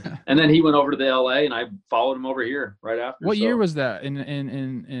 So, and then he went over to the LA, and I followed him over here right after. What year was that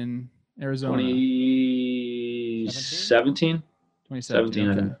in Arizona? 2017. 2017,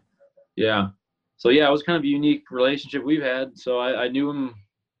 I think. Yeah. So, yeah, it was kind of a unique relationship we've had. So I knew him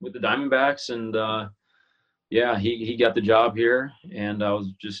with the Diamondbacks, and, he got the job here, and I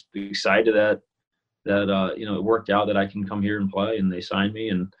was just excited that it worked out that I can come here and play, and they signed me.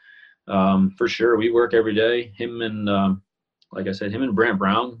 And for sure, we work every day. Him and, like I said, him and Brant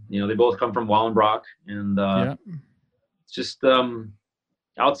Brown, they both come from Wallenbrock, and it's just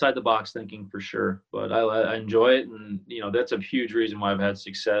outside the box thinking for sure. But I enjoy it, and that's a huge reason why I've had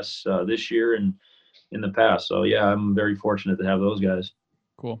success this year and in the past. So yeah, I'm very fortunate to have those guys.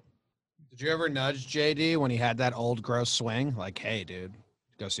 Cool. Did you ever nudge JD when he had that old gross swing? Like, hey, dude,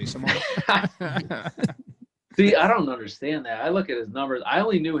 go see someone. See, I don't understand that. I look at his numbers. I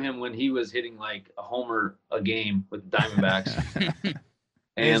only knew him when he was hitting like a homer a game with the Diamondbacks.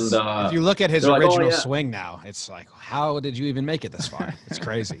 And if you look at his they're like, "Oh, original yeah." swing now, it's like, how did you even make it this far? It's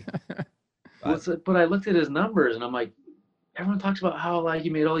crazy. But I looked at his numbers and I'm like, everyone talks about how like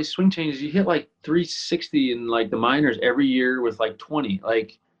you made all these swing changes. You hit like 360 in like the minors every year with like 20.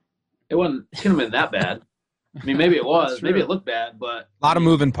 Like it couldn't have been that bad. I mean, maybe it was. Maybe it looked bad, but A lot of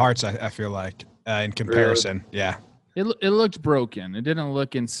moving parts, I feel like, in comparison. Really? Yeah. It looked broken. It didn't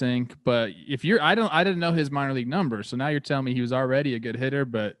look in sync. But if you're, I didn't know his minor league numbers. So now you're telling me he was already a good hitter,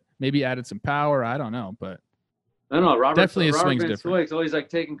 but maybe added some power. I don't know, but I don't know. Robert his swing's Van different. Swyck's always like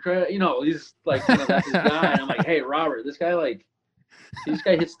taking credit. You know, he's like, that's his guy. And I'm like, hey, Robert, this guy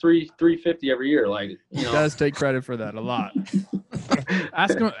hits 350 every year. Like, He does take credit for that a lot.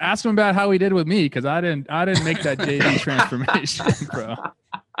 Ask him about how he did with me, because I didn't make that JV transformation, bro.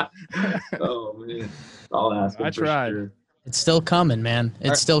 Oh man, I'll ask him. I tried. For sure. It's still coming, man.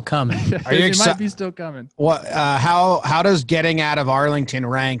 It's still coming. Are you It might be still coming. What? How does getting out of Arlington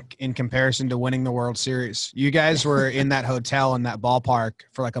rank in comparison to winning the World Series? You guys were in that hotel in that ballpark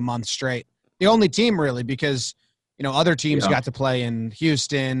for like a month straight. The only team really, because other teams got to play in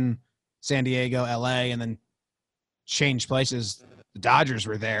Houston, San Diego, LA, and then change places. The Dodgers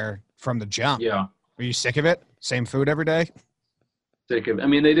were there from the jump. Yeah. Were you sick of it? Same food every day? Sick of. I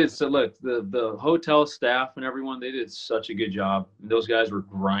mean, they did. So look, the hotel staff and everyone, they did such a good job. Those guys were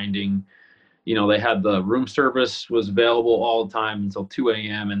grinding. They had the room service was available all the time until 2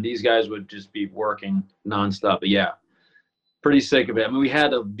 a.m. and these guys would just be working nonstop. But yeah, pretty sick of it. I mean, we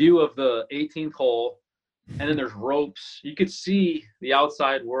had a view of the 18th hole, and then there's ropes. You could see the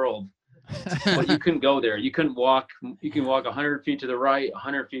outside world, but you couldn't go there. You couldn't walk. You can walk 100 feet to the right,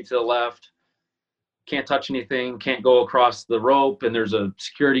 100 feet to the left. Can't touch anything. Can't go across the rope, and there's a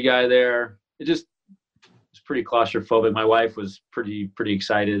security guy there. It's pretty claustrophobic. My wife was pretty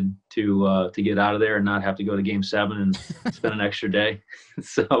excited to get out of there and not have to go to Game 7 and spend an extra day.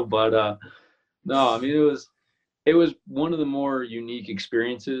 No, I mean it was one of the more unique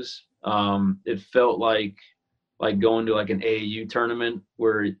experiences. It felt like going to like an AAU tournament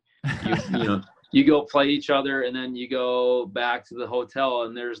where you go play each other and then you go back to the hotel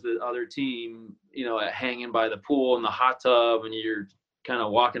and there's the other team, hanging by the pool in the hot tub, and you're kind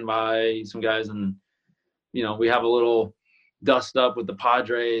of walking by some guys, and we have a little dust up with the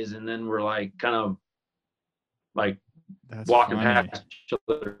Padres, and then we're like kind of like walking past each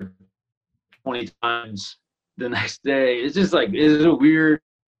other 20 times the next day. It's just like, it's a weird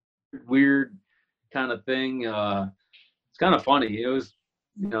kind of thing. It's kind of funny. It was,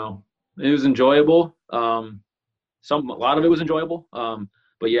 it was enjoyable. A lot of it was enjoyable.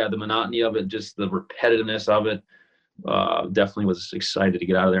 But yeah, the monotony of it, just the repetitiveness of it, definitely was excited to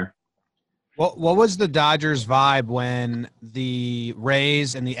get out of there. What was the Dodgers vibe when the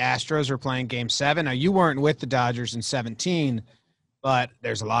Rays and the Astros were playing Game 7? Now, you weren't with the Dodgers in 17, but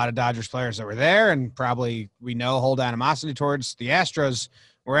there's a lot of Dodgers players that were there, and probably we know hold animosity towards the Astros.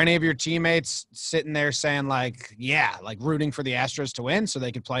 Were any of your teammates sitting there saying like rooting for the Astros to win so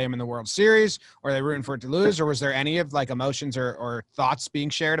they could play them in the World Series, or are they rooting for it to lose? Or was there any of like emotions or thoughts being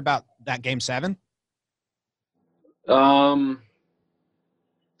shared about that Game 7?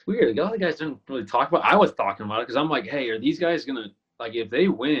 It's weird. A lot of guys didn't really talk about it. I was talking about it because I'm like, hey, are these guys going to, like, if they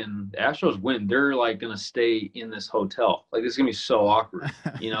win, the Astros win, they're like going to stay in this hotel. Like, this is going to be so awkward,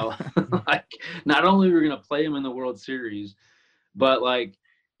 like, not only are we going to play them in the World Series, but like,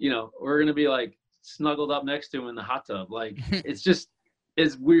 we're going to be like snuggled up next to him in the hot tub. Like,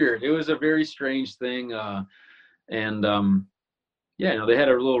 it's weird. It was a very strange thing. They had a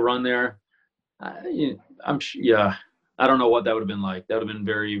little run there. I don't know what that would have been like. That would have been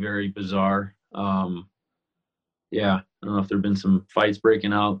very, very bizarre. I don't know if there'd been some fights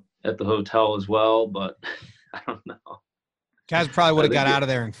breaking out at the hotel as well, but I don't know. Guys probably would have got out of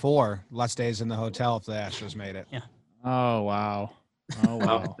there in 4 less days in the hotel if the Astros made it. Yeah. Oh, wow. Oh,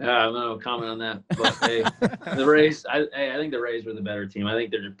 wow. Yeah, I'm not going to comment on that. But, hey, the Rays, I think the Rays were the better team. I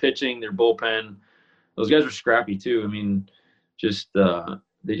think their pitching, their bullpen, those guys were scrappy too. I mean,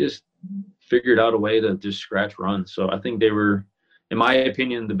 they just figured out a way to just scratch runs. So I think they were, in my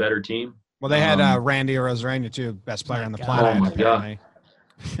opinion, the better team. Well, they had Randy Arozarena too, best player on the planet. Oh my God.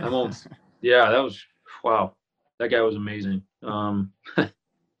 That was, wow. That guy was amazing.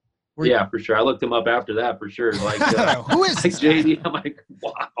 Yeah, for sure. I looked him up after that for sure. Like, who is like JD? I'm like,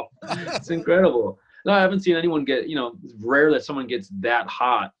 wow, it's incredible. No, I haven't seen anyone get, it's rare that someone gets that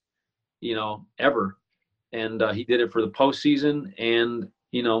hot, ever. And he did it for the postseason, and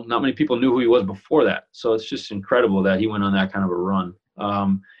not many people knew who he was before that. So it's just incredible that he went on that kind of a run.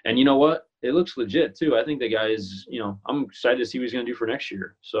 And you know what? it looks legit too. I think the guy is, I'm excited to see what he's going to do for next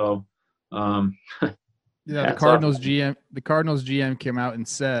year. So, Yeah, hats off. the Cardinals GM came out and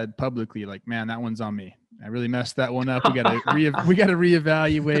said publicly, like, man, that one's on me. I really messed that one up. We got to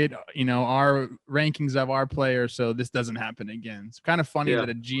reevaluate, our rankings of our players so this doesn't happen again. It's kind of funny that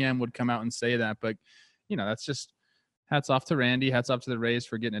a GM would come out and say that, but that's just hats off to Randy, hats off to the Rays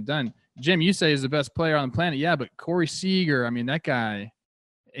for getting it done. Jim, you say he's the best player on the planet. Yeah, but Corey Seager, I mean, that guy,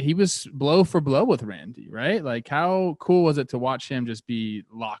 he was blow for blow with Randy, right? Like, how cool was it to watch him just be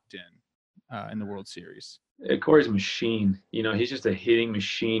locked in the World Series? Corey's a machine. He's just a hitting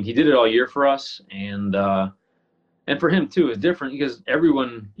machine. He did it all year for us, and for him too, it's different because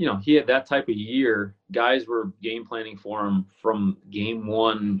everyone, he had that type of year. Guys were game planning for him from game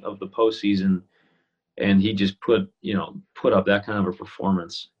one of the postseason, and he just put up that kind of a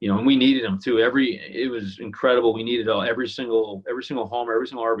performance. And we needed him too. It was incredible. We needed every single homer, every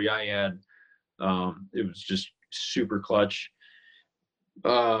single RBI he had. It was just super clutch.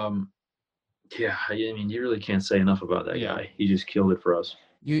 Yeah, I mean, you really can't say enough about that guy. He just killed it for us.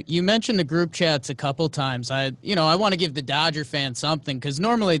 You mentioned the group chats a couple times. I want to give the Dodger fans something because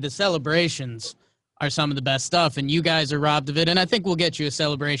normally the celebrations are some of the best stuff, and you guys are robbed of it. And I think we'll get you a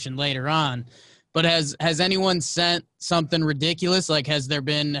celebration later on. But has anyone sent something ridiculous? Like, has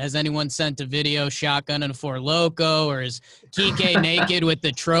anyone sent a video shotgun and a Four Loko, or is Kike naked with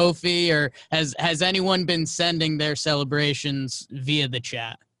the trophy, or has anyone been sending their celebrations via the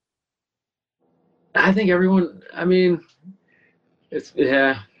chat? I think everyone, I mean, it's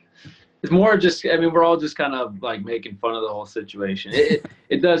more just, I mean, we're all just kind of like making fun of the whole situation.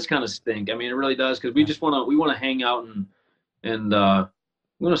 It does kind of stink. I mean, it really does. Cause we want to hang out and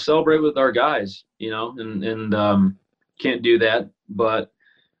we want to celebrate with our guys, and can't do that, but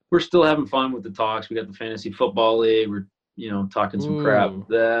we're still having fun with the talks. We got the fantasy football league. We're, talking some crap with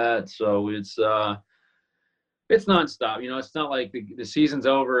that. So it's nonstop. It's not like the season's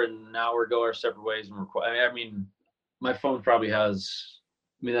over and now we're going our separate ways. And I mean, my phone probably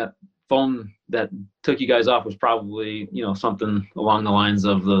that phone that took you guys off was probably, something along the lines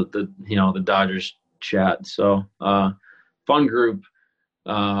of the Dodgers chat. So, fun group.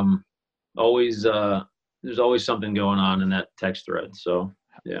 There's always something going on in that text thread. So,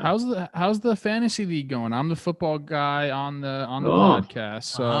 yeah. How's the fantasy league going? I'm the football guy on the podcast.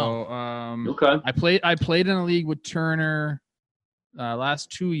 So okay. I played in a league with Turner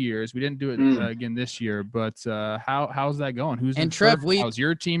last 2 years. We didn't do it again this year, but how's that going? How's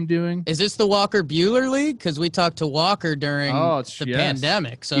your team doing? Is this the Walker Bueller league? Because we talked to Walker during the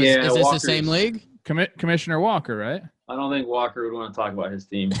pandemic. So is this the same league? Commissioner Walker, right? I don't think Walker would want to talk about his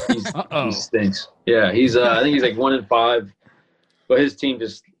team. He stinks. Yeah, he's I think he's like 1-5. But his team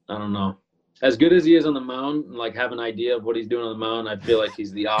just, I don't know. As good as he is on the mound, and like have an idea of what he's doing on the mound, I feel like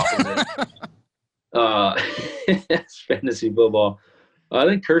he's the opposite. It's fantasy football. I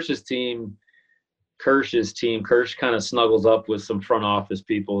think Kirsch's team, Kirsch kind of snuggles up with some front office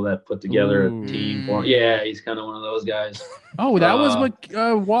people that put together a team for him. Yeah, he's kind of one of those guys. Oh, that was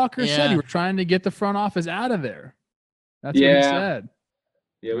what Walker said. He was trying to get the front office out of there. That's what he said.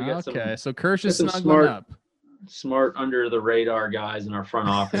 Yeah, we got so Kirsch is snuggling up. Smart under the radar guys in our front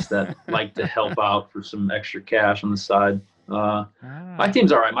office that like to help out for some extra cash on the side. My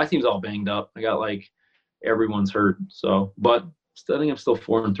team's all right. My team's all banged up. I got everyone's hurt. So, but I think I'm still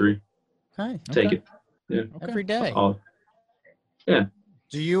 4-3. Okay. Take it. Yeah. Every day. Yeah.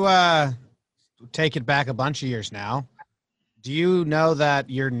 Do you take it back a bunch of years now? Do you know that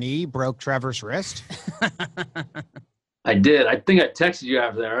your knee broke Trevor's wrist? I did. I think I texted you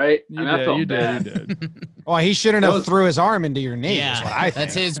after that, right? You did. Well, he shouldn't have threw his arm into your knee. Yeah, is what I think.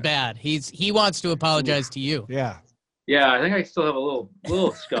 That's his bad. He wants to apologize to you. Yeah. Yeah, I think I still have a little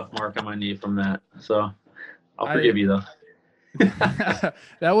scuff mark on my knee from that. So I'll forgive you though.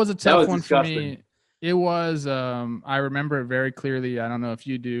 That was a tough one disgusting. For me. It was. I remember it very clearly. I don't know if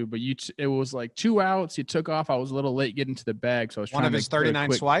you do, but it was like 2 outs. You took off. I was a little late getting to the bag, so I was one of his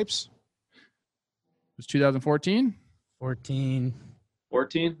 39 swipes. It was 2014. 14.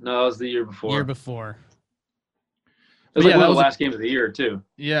 No, it was the year before. Year before. It was one of the last games of the year too.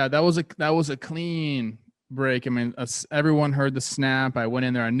 Yeah, that was a clean break. I mean, everyone heard the snap. I went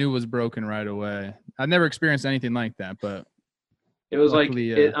in there. I knew it was broken right away. I've never experienced anything like that, but it was luckily,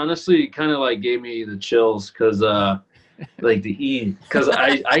 it honestly kind of gave me the chills because I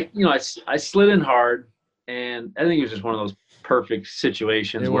slid in hard, and I think it was just one of those perfect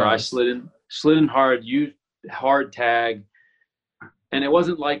situations where I slid in hard, hard tag, and it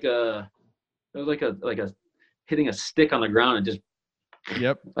wasn't like it was like a hitting a stick on the ground and just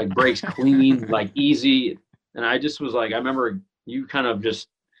breaks clean, easy. And I just was I remember you kind of just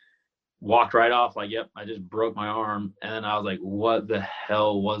walked right off like, yep, I just broke my arm. And then I was like, what the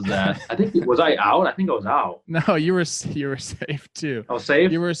hell was that? I think, was I out? I think I was out. No, you were safe too. I was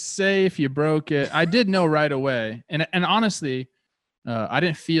safe? You were safe. You broke it. I did know right away. And honestly, I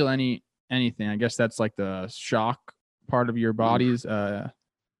didn't feel anything. I guess that's like the shock part of your body's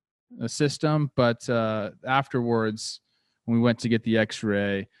system. But afterwards, when we went to get the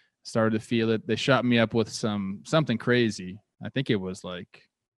X-ray, started to feel it. They shot me up with something crazy. I think it was like,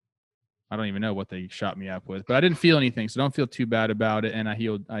 I don't even know what they shot me up with, but I didn't feel anything, so don't feel too bad about it. And I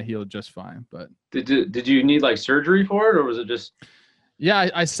healed just fine. But did you need like surgery for it, or was it just? Yeah,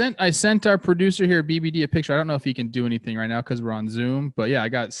 I sent our producer here, BBD, a picture. I don't know if he can do anything right now because we're on Zoom. But yeah, I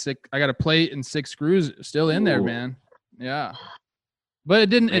got a plate and 6 screws still in there, man. Yeah, but it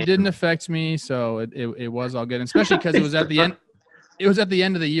didn't affect me, so it was all good, and especially because it was at the end. It was at the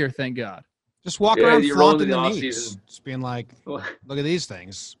end of the year, thank God. Just walk around flaunting the knees, just being like, "Look at these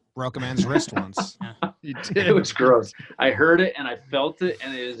things." Broke a man's wrist once. It was gross. I heard it and I felt it,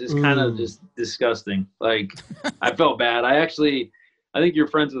 and it was just kind of just disgusting. Like, I felt bad. I think you're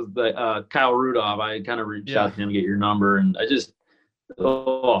friends with Kyle Rudolph. I kind of reached out to him to get your number, and I just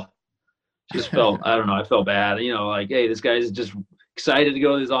felt, I don't know, I felt bad. You know, like, hey, this guy's just excited to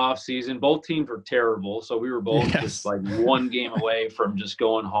go this off season. Both teams were terrible, so we were both just like one game away from just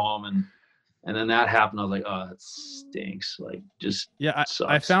going home, and then that happened. I was like, oh, that stinks. Like, just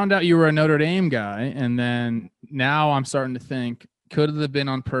I found out you were a Notre Dame guy, and then now I'm starting to think, could it have been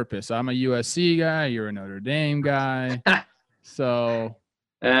on purpose? I'm a USC guy. You're a Notre Dame guy. So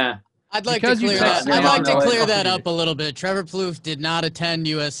I'd like to clear that. I'd like to clear that up a little bit. Trevor Plouffe did not attend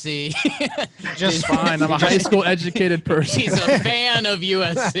USC. Just fine. I'm a high school educated person. He's a fan of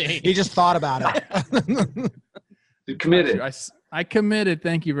USC. He just thought about it. Committed. I committed.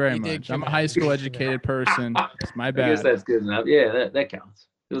 Thank you very much. I'm a high school educated person. It's my bad. I guess that's good enough. Yeah, that counts.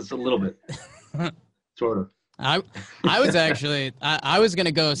 It was a little bit, sort of. I was actually I was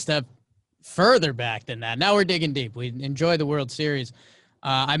gonna go a step further back than that. Now we're digging deep. We enjoy the World Series.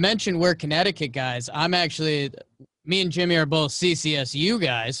 I mentioned we're Connecticut guys. I'm actually, me and Jimmy are both CCSU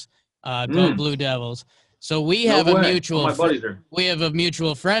guys. Go Blue Devils. So we have a mutual. We have a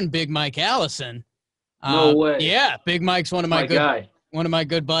mutual friend, Big Mike Allison. No way. Yeah, Big Mike's one of my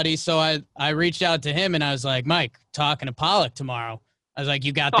good buddies. So I reached out to him and I was like, Mike, talking to Pollock tomorrow. I was like,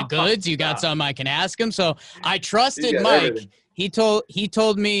 you got the goods? You got something I can ask him? So I trusted Mike. Everything. He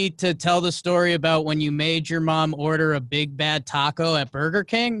told me to tell the story about when you made your mom order a big bad taco at Burger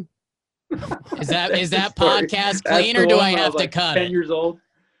King. Is that podcast clean, or do I have to cut 10 years old.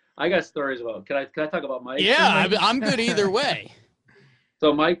 I got stories about. Can I talk about Mike? Yeah, I'm good either way.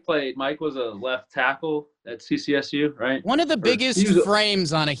 So Mike was a left tackle at CCSU, right? One of the biggest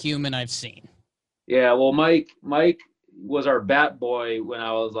frames on a human I've seen. Yeah, well, Mike was our bat boy when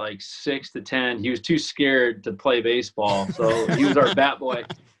I was like 6 to 10. He was too scared to play baseball, so he was our bat boy.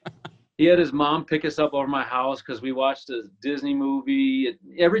 He had his mom pick us up over my house because we watched a Disney movie.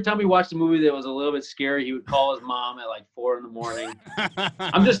 Every time we watched a movie that was a little bit scary, he would call his mom at like 4 a.m.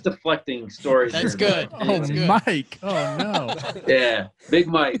 I'm just deflecting stories. That's good. That's good. Mike. Oh no. Yeah, Big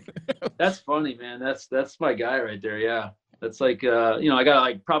Mike. That's funny, man. That's my guy right there. Yeah, that's like I got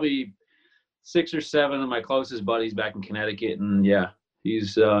like probably 6 or 7 of my closest buddies back in Connecticut, and yeah,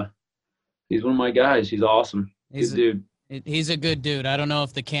 he's one of my guys. He's awesome. Good dude. He's a good dude. I don't know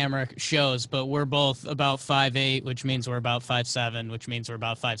if the camera shows, but we're both about 5'8", which means we're about 5'7", which means we're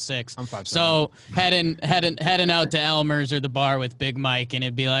about 5'6". I'm 5'7". So heading out to Elmer's or the bar with Big Mike, and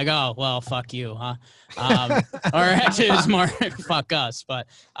it'd be like, oh well, fuck you, huh? Or actually, it's more fuck us. But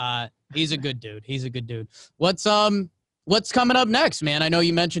he's a good dude. He's a good dude. What's coming up next, man? I know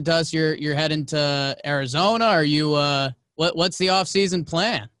you mentioned to us you're heading to Arizona. Are you what's the off season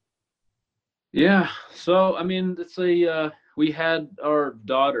plan? Yeah, so I mean, we had our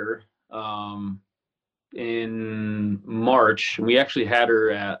daughter in March. We actually had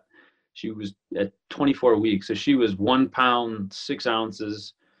her she was at 24 weeks, so she was 1 pound 6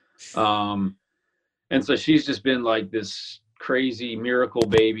 ounces, and so she's just been like this crazy miracle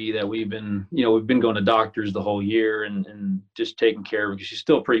baby that we've been going to doctors the whole year and just taking care of her because she's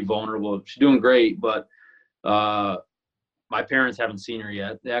still pretty vulnerable. She's doing great, but my parents haven't seen her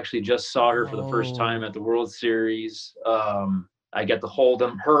yet. They actually just saw her for the first time at the World Series. I got to hold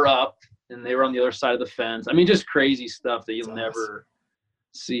her up, and they were on the other side of the fence. I mean, just crazy stuff that you'll never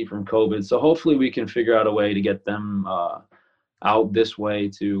see from COVID. So hopefully we can figure out a way to get them out this way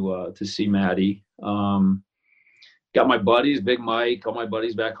to see Maddie. Got my buddies, Big Mike, all my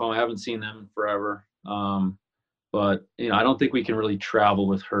buddies back home. I haven't seen them in forever. But I don't think we can really travel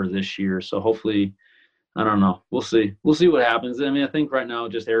with her this year. So hopefully I don't know. We'll see. We'll see what happens. I mean, I think right now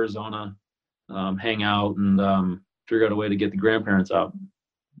just Arizona, hang out and figure out a way to get the grandparents out.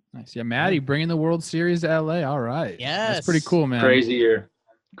 Nice. Yeah, Maddie bringing the World Series to LA. All right. That's pretty Yes. cool, man. Crazy year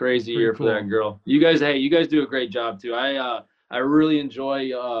Pretty for that cool. girl. You guys do a great job too. I really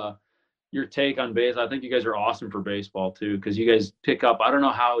enjoy your take on base. I think you guys are awesome for baseball too, because you guys pick up. I don't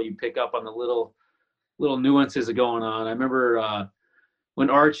know how you pick up on the little nuances that going on. I remember when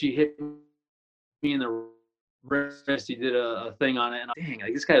Archie hit me in the wrist, he did a thing on it, and dang,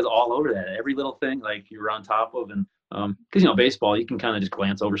 like, this guy is all over that. Every little thing, like, you were on top of, and because baseball, you can kind of just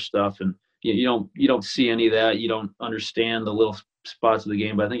glance over stuff, and you don't see any of that. You don't understand the little spots of the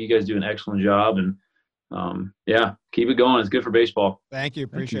game, but I think you guys do an excellent job, and yeah, keep it going. It's good for baseball. Thank you.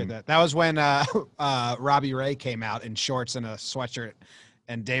 Appreciate that. That was when Robbie Ray came out in shorts and a sweatshirt,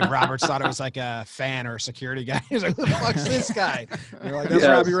 and Dave Roberts thought it was like a fan or a security guy. He was like, "Who the fuck's this guy?" And you're like, "That's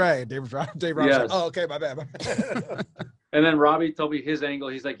Robbie Ray." Dave Roberts. Like, "Oh, okay, my bad." And then Robbie told me his angle.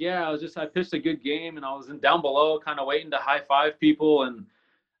 He's like, "Yeah, I pitched a good game, and I was down below, kind of waiting to high five people, and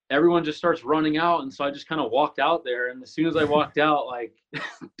everyone just starts running out, and so I just kind of walked out there. And as soon as I walked out, like,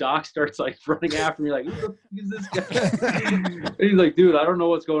 Doc starts like running after me, like, who the fuck is this guy?" And he's like, "Dude, I don't know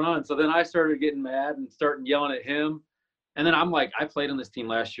what's going on." So then I started getting mad and starting yelling at him. And then I'm like, I played on this team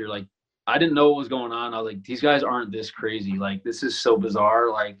last year. Like, I didn't know what was going on. I was like, these guys aren't this crazy. Like, this is so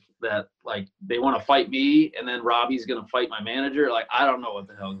bizarre. Like that, like, they want to fight me, and then Robbie's gonna fight my manager. Like, I don't know what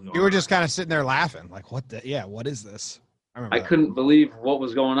the hell is going on. You were just kind of sitting there laughing, like, what is this? I couldn't believe what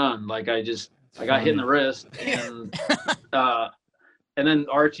was going on. Like, I got hit in the wrist, and then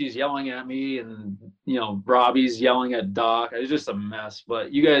Archie's yelling at me, and Robbie's yelling at Doc. It was just a mess.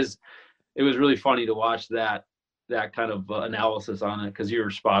 But you guys, it was really funny to watch that kind of analysis on it, because you were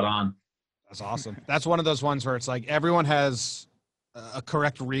spot on. That's awesome. That's one of those ones where it's like everyone has a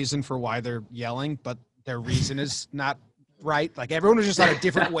correct reason for why they're yelling, but their reason is not right. Like, everyone was just on a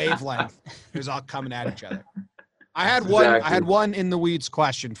different wavelength. It was all coming at each other. I had one in the weeds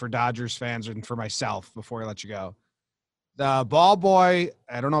question for Dodgers fans and for myself before I let you go. The ball boy,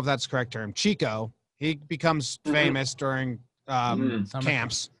 I don't know if that's the correct term, Chico, he becomes famous during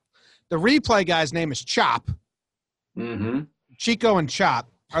camps. The replay guy's name is Chop. Mm-hmm. Chico and Chop.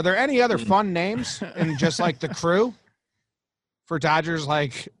 Are there any other fun names in just like the crew for Dodgers,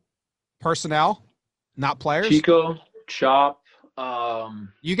 like personnel, not players? Chico, Chop.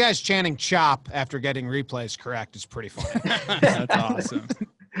 You guys chanting Chop after getting replays correct is pretty funny. That's awesome.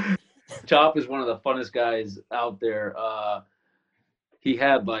 Chop is one of the funnest guys out there. He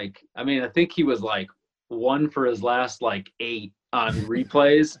had I think he was like 1 for his last 8 on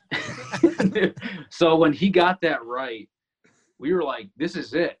replays. So when he got that right, we were like, this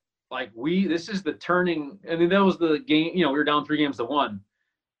is it. This is the turning. I mean, that was the game. We were down 3-1,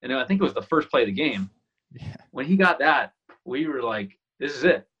 and I think it was the first play of the game. Yeah. When he got that, we were like, this is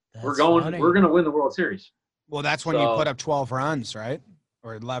it. That's We're funny. going to win the World Series. Well, that's when you put up 12 runs, right?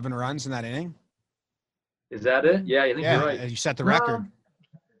 Or 11 runs in that inning. Is that it? Yeah, I think you're right. You set the record.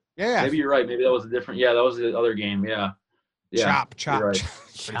 Yeah. Maybe you're right. Maybe that was a different. Yeah, that was the other game. Yeah. Chop. You're right.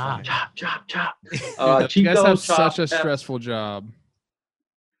 Chop. Chop. You guys have Chop, such a stressful job.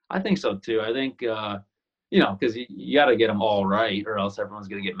 I think so too. I think because you got to get them all right, or else everyone's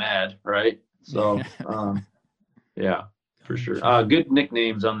gonna get mad, right? So, yeah, for sure. Good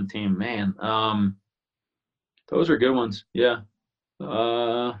nicknames on the team, man. Those are good ones. Yeah.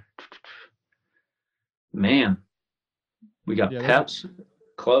 Man, we got Peps,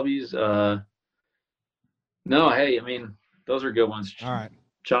 Clubbies. No, hey, I mean, those are good ones. All right.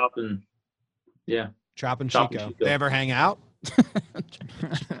 Chop and Chico. They ever hang out?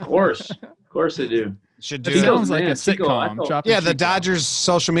 Of course they do. Should It do. sounds like a Chico, sitcom. Chop Yeah, and the Chico. Dodgers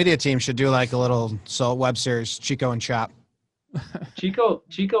social media team should do like a little web series, Chico and Chop. Chico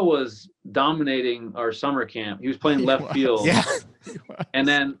was dominating our summer camp. He was playing left field. Yeah. And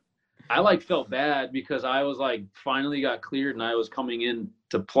then I felt bad because I was finally got cleared and I was coming in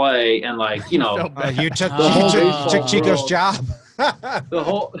to play, and You took whole Chico's world. job. the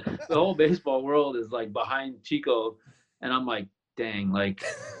whole baseball world is behind Chico, and I'm like, dang,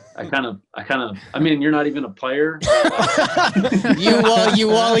 I kind of I mean, you're not even a player. You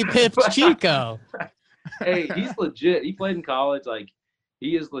Wally pipped Chico. Hey, he's legit. He played in college.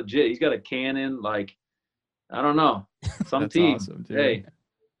 He is legit. He's got a cannon. I don't know. Some That's team. awesome, dude. Hey,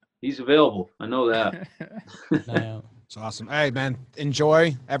 he's available. I know that. No. It's awesome. Hey, man,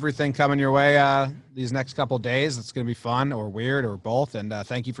 enjoy everything coming your way these next couple of days. It's going to be fun or weird or both. And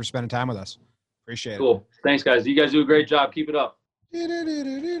thank you for spending time with us. Appreciate it. Cool. Thanks, guys. You guys do a great job. Keep it up.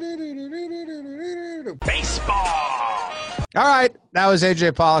 Baseball. All right. That was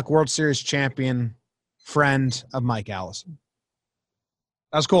AJ Pollock, World Series champion, friend of Mike Allison.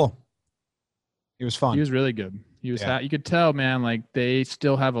 That was cool. He was fun. He was really good. He was. You could tell, man. Like they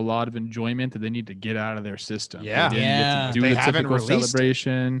still have a lot of enjoyment that they need to get out of their system. Yeah. They didn't get to do They the haven't typical released it.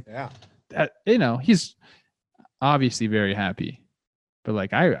 celebration. Yeah. That, he's obviously very happy, but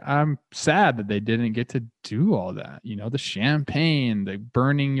like I'm sad that they didn't get to do all that. The champagne, the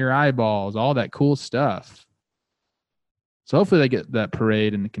burning your eyeballs, all that cool stuff. So hopefully they get that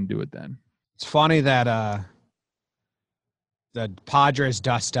parade and they can do it then. It's funny that the Padres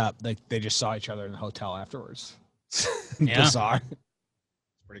dust up. They just saw each other in the hotel afterwards. Yeah. Bizarre.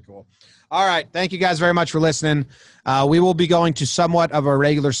 It's pretty cool. All right. Thank you guys very much for listening. We will be going to somewhat of a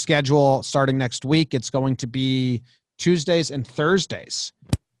regular schedule starting next week. It's going to be Tuesdays and Thursdays,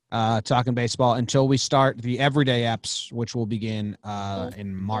 talking baseball until we start the everyday eps, which will begin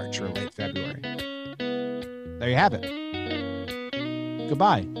in March or late February. There you have it.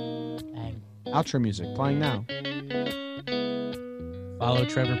 Goodbye. Outro music playing now. Follow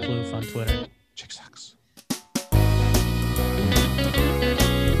Trevor Plouffe on Twitter.